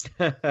happens.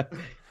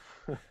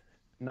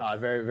 No,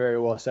 very, very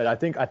well said. I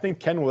think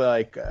Ken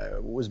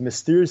was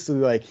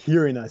mysteriously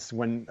hearing us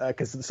when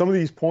because some of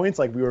these points,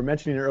 like we were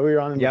mentioning earlier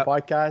on in the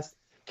podcast,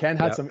 Ken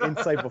had some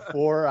insight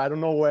before. I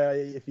don't know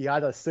if he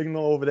had a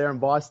signal over there in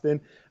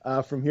Boston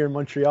from here in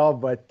Montreal,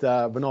 but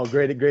no,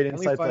 great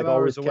insights like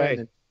always,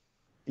 Ken.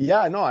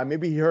 And,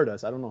 maybe he heard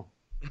us. I don't know.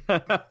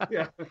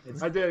 Yeah,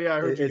 I did. Yeah, I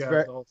heard you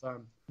guys the whole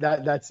time.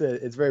 That's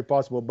it. It's very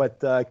possible.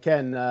 But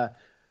Ken,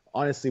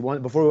 honestly,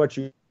 before we let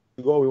you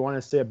go, we want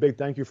to say a big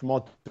thank you from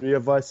all 3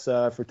 of us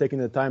for taking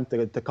the time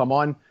to come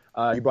on.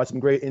 You brought some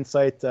great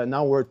insight.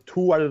 Now we're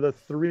 2 out of the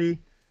 3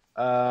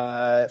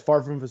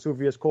 Far From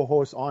Vesuvius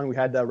co-hosts on. We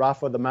had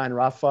Rafa, the man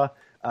Rafa,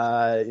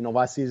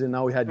 last season.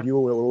 Now we had you.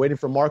 We're waiting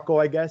for Marco,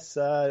 I guess.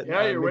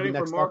 You're waiting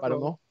for Marco. I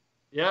don't know.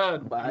 Yeah.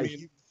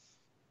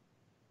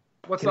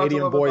 What's not to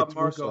love about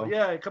Marco? So.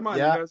 Yeah, come on.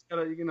 Yeah. You guys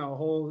got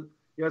you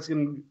guys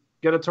can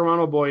get a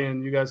Toronto boy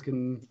in. You guys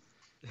can,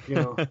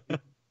 a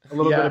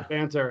little bit of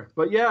banter.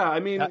 But yeah,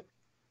 I mean,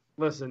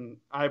 listen,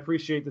 I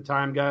appreciate the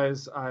time,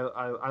 guys.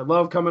 I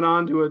love coming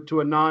on to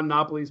a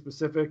non-Napoli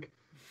specific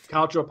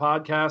Calcio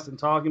podcast and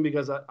talking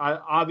because I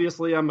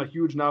obviously I'm a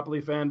huge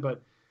Napoli fan,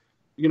 but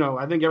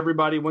I think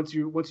everybody once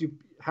you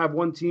have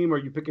one team or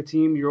you pick a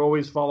team, you're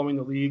always following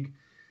the league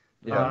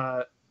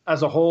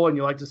as a whole, and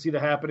you like to see the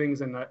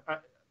happenings. And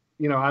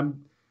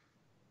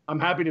I'm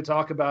happy to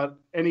talk about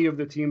any of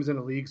the teams in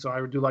the league. So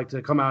I do like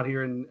to come out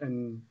here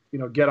and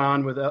get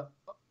on with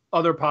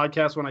other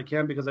podcasts when I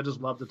can, because I just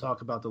love to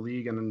talk about the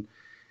league, and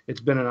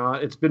it's been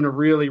a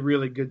really,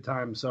 really good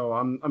time. So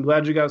I'm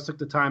glad you guys took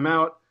the time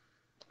out.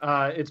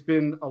 It's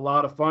been a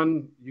lot of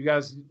fun. You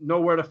guys know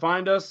where to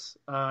find us.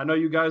 I know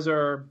you guys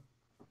are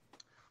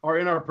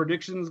in our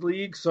predictions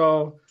league,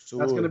 so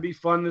that's going to be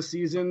fun this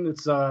season.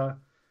 It's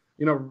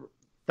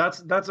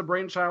that's a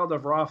brainchild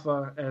of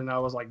Rafa, and I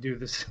was like,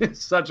 dude, this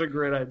is such a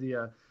great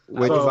idea.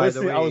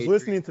 I was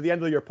listening to the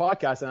end of your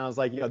podcast, and I was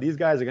like, these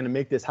guys are going to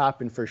make this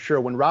happen for sure.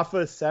 When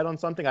Rafa said on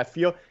something, I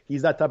feel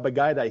he's that type of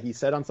guy that he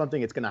said on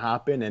something, it's going to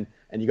happen,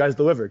 and you guys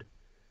delivered.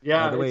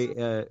 Yeah. By the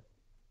way,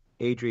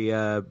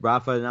 Adri,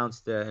 Rafa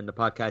announced in the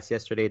podcast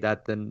yesterday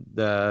that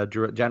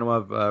the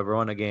Genoa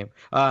Verona game,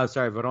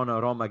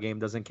 Verona Roma game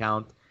doesn't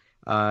count.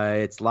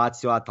 It's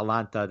Lazio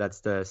Atalanta. That's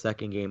the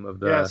second game of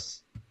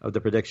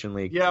the prediction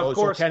league. Yeah, of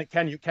course. So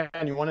Ken, you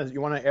want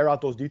to air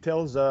out those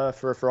details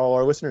for all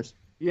our listeners?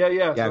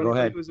 Yeah. So go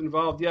ahead. Who's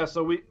involved? Yeah.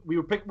 So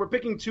we're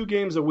picking 2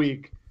 games a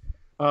week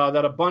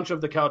that a bunch of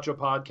the Calcio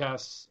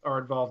podcasts are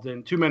involved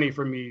in. Too many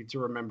for me to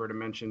remember to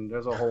mention.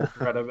 There's a whole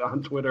thread of it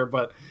on Twitter,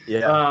 but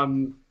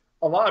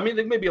a lot. I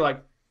think maybe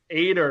like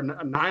 8 or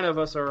 9 of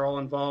us are all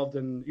involved,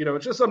 and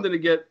it's just something to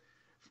get.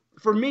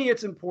 For me,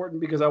 it's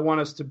important because I want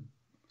us to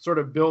sort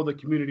of build a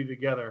community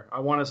together. I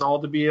want us all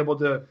to be able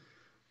to,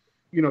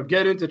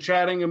 get into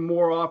chatting and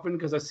more often,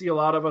 because I see a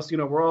lot of us,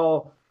 we're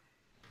all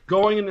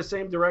going in the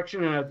same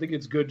direction, and I think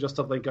it's good just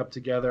to link up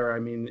together. I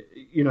mean,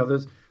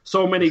 there's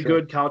so many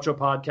good Calcio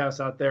podcasts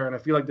out there, and I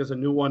feel like there's a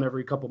new one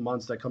every couple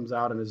months that comes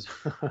out and is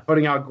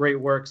putting out great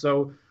work.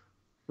 So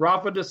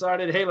Rafa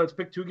decided, hey, let's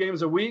pick 2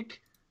 games a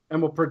week,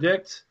 and we'll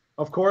predict.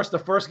 Of course, the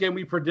first game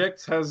we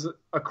predict has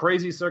a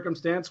crazy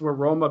circumstance where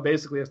Roma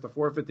basically has to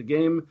forfeit the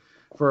game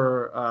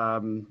for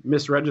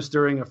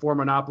misregistering a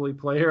former Napoli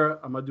player,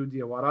 Amadou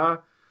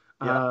Diawara.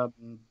 Yeah.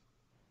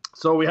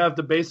 So we have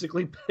to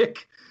basically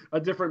pick a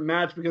different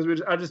match because we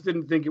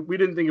didn't think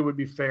it would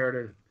be fair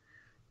to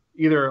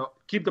either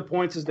keep the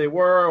points as they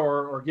were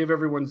or give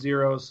everyone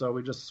zeros. So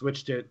we just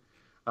switched it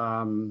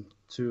to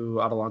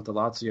Atalanta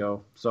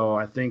Lazio. So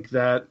I think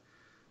that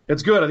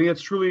it's good. I think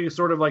it's truly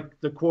sort of like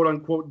the quote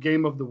unquote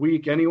game of the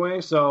week anyway.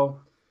 So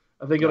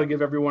I think it'll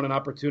give everyone an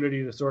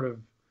opportunity to sort of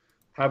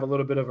have a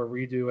little bit of a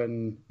redo,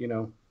 and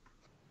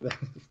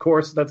of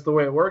course that's the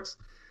way it works.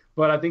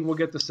 But I think we'll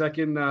get the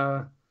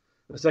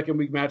second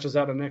week matches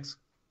out in the next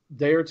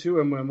day or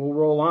two, and we'll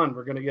roll on.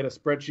 We're going to get a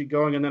spreadsheet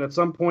going, and then at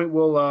some point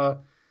we'll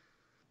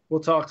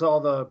talk to all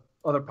the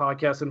other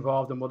podcasts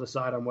involved, and we'll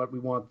decide on what we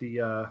want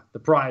the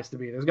prize to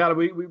be. There's got to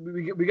be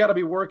we got to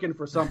be working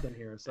for something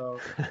here. So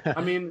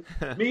I mean,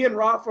 me and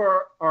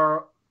Rafa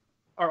are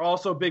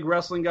also big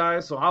wrestling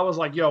guys, so I was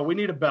like, yo, we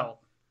need a belt.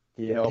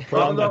 Yeah,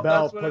 put on the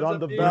belt.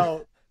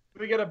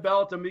 We get a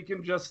belt, and we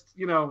can just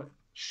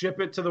ship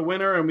it to the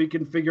winner, and we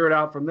can figure it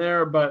out from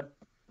there. But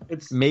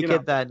it's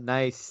it that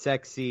nice,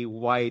 sexy,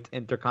 white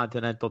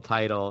intercontinental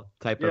title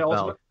type of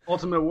belt.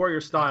 Ultimate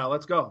Warrior style.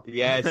 Let's go.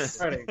 Yes.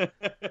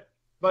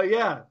 But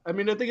yeah, I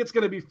mean, I think it's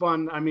going to be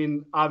fun. I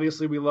mean,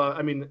 obviously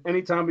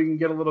anytime we can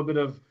get a little bit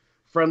of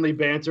friendly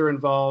banter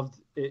involved,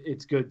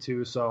 it's good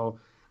too. So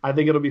I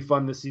think it'll be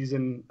fun this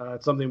season.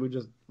 It's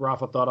something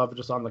Rafa thought of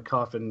just on the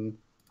cuff, and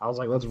I was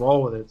like, let's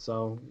roll with it.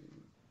 So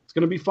it's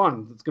going to be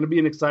fun. It's going to be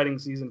an exciting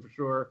season for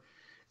sure.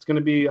 It's going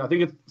to be, I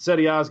think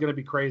Serie A is going to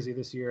be crazy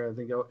this year. I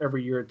think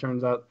every year it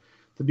turns out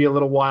to be a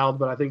little wild,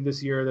 but I think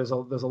this year there's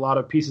a lot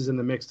of pieces in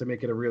the mix to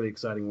make it a really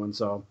exciting one.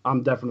 So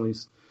I'm definitely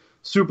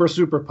super,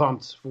 super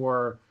pumped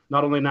for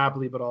not only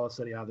Napoli, but all of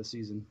Serie A this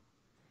season.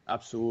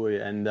 Absolutely.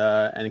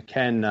 And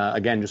Ken,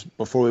 again, just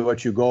before we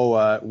let you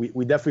go,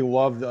 we definitely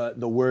love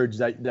the words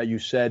that you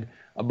said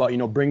about,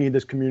 bringing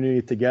this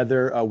community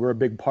together. We're a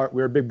big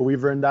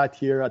believer in that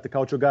here at the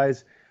Calcio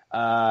Guys.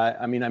 I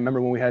remember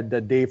when we had the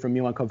Dave from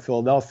Milan Club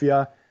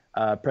Philadelphia,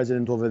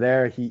 president over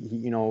there,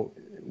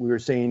 we were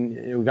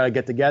saying we got to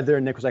get together.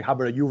 And Nick was like, how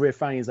about a Juve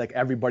fan? He's like,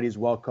 everybody's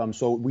welcome.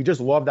 So we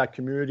just love that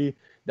community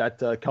that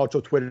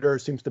Calcio Twitter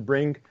seems to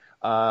bring.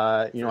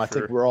 I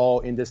think we're all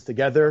in this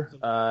together.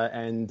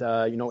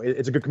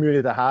 It's a good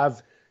community to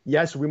have.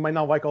 Yes, we might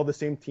not like all the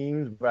same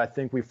teams, but I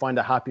think we find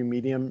a happy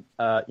medium,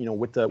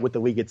 with the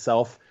league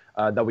itself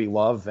that we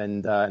love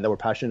and that we're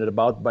passionate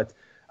about. But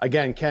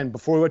again, Ken,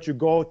 before we let you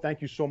go,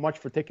 thank you so much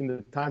for taking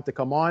the time to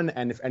come on.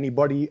 And if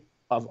anybody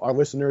of our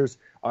listeners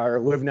are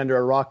living under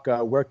a rock,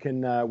 where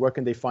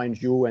can they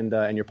find you and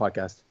your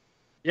podcast?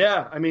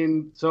 Yeah,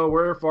 so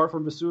we're Far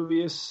From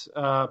Vesuvius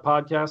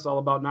podcast, all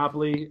about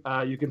Napoli.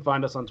 You can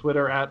find us on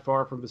Twitter at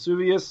Far From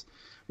Vesuvius.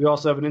 We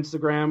also have an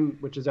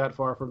Instagram, which is at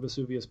Far From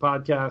Vesuvius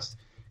Podcast.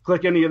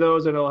 Click any of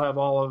those, and it'll have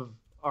all of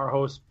our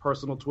hosts'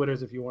 personal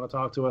Twitters if you want to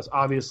talk to us.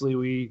 Obviously,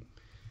 we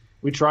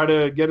try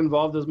to get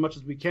involved as much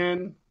as we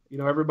can.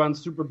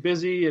 Everyone's super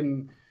busy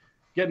and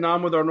getting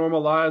on with our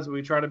normal lives, but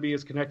we try to be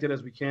as connected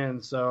as we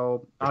can.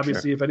 So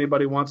obviously, if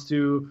anybody wants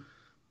to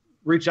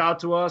reach out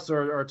to us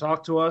or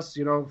talk to us,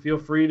 feel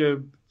free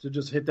to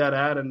just hit that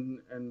ad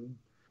and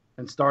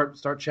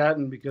start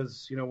chatting,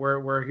 because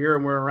we're here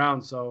and we're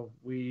around. So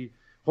we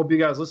hope you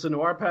guys listen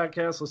to our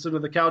podcast, listen to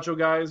the Calcio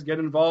Guys, get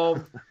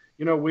involved.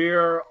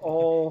 We're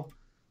all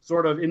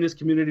sort of in this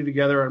community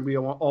together, and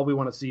all we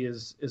want to see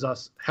is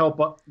us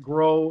help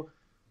grow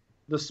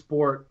the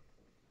sport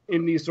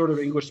in these sort of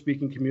English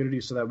speaking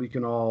communities, so that we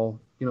can all,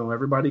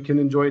 everybody can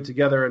enjoy it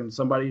together, and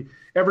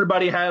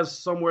everybody has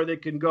somewhere they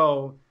can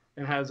go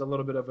and has a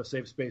little bit of a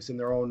safe space in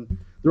their own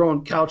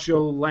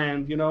Calcio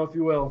land, if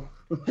you will.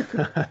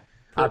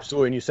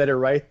 Absolutely. And you said it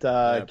right,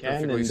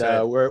 Ken.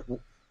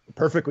 And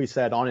perfectly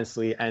said,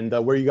 honestly. And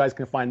where you guys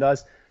can find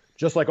us,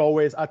 just like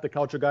always, at the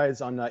Calcio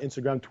Guys on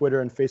Instagram,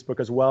 Twitter, and Facebook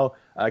as well.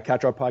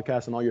 Catch our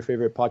podcast on all your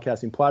favorite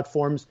podcasting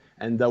platforms.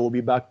 And we'll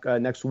be back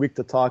next week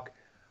to talk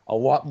a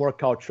lot more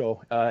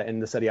Calcio in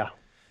the Serie A.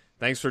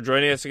 Thanks for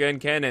joining us again,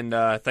 Ken,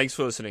 and thanks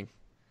for listening.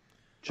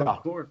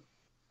 Ciao.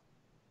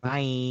 Bye.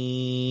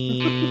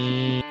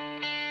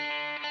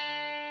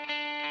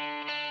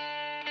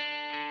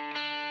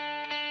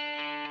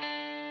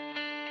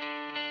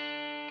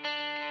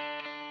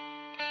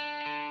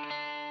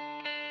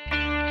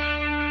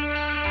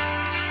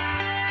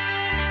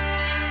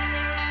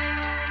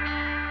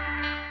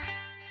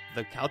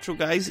 The Calcio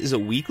Guys is a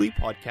weekly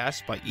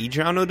podcast by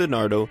Adriano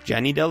DiNardo,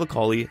 Gianni Della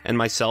Colli, and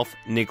myself,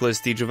 Nicholas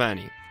Di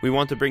Giovanni. We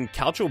want to bring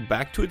Calcio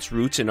back to its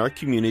roots in our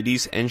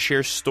communities and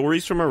share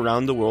stories from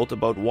around the world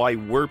about why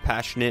we're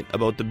passionate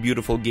about the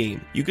beautiful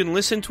game. You can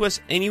listen to us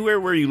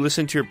anywhere where you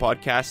listen to your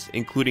podcasts,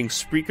 including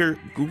Spreaker,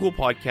 Google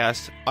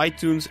Podcasts,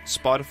 iTunes,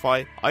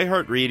 Spotify,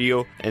 iHeart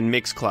Radio, and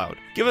Mixcloud.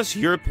 Give us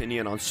your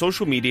opinion on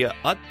social media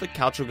at The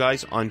Calcio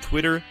Guys on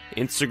Twitter,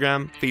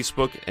 Instagram,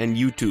 Facebook, and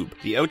YouTube.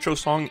 The outro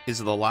song is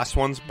The Last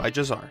Ones by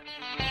Jazar.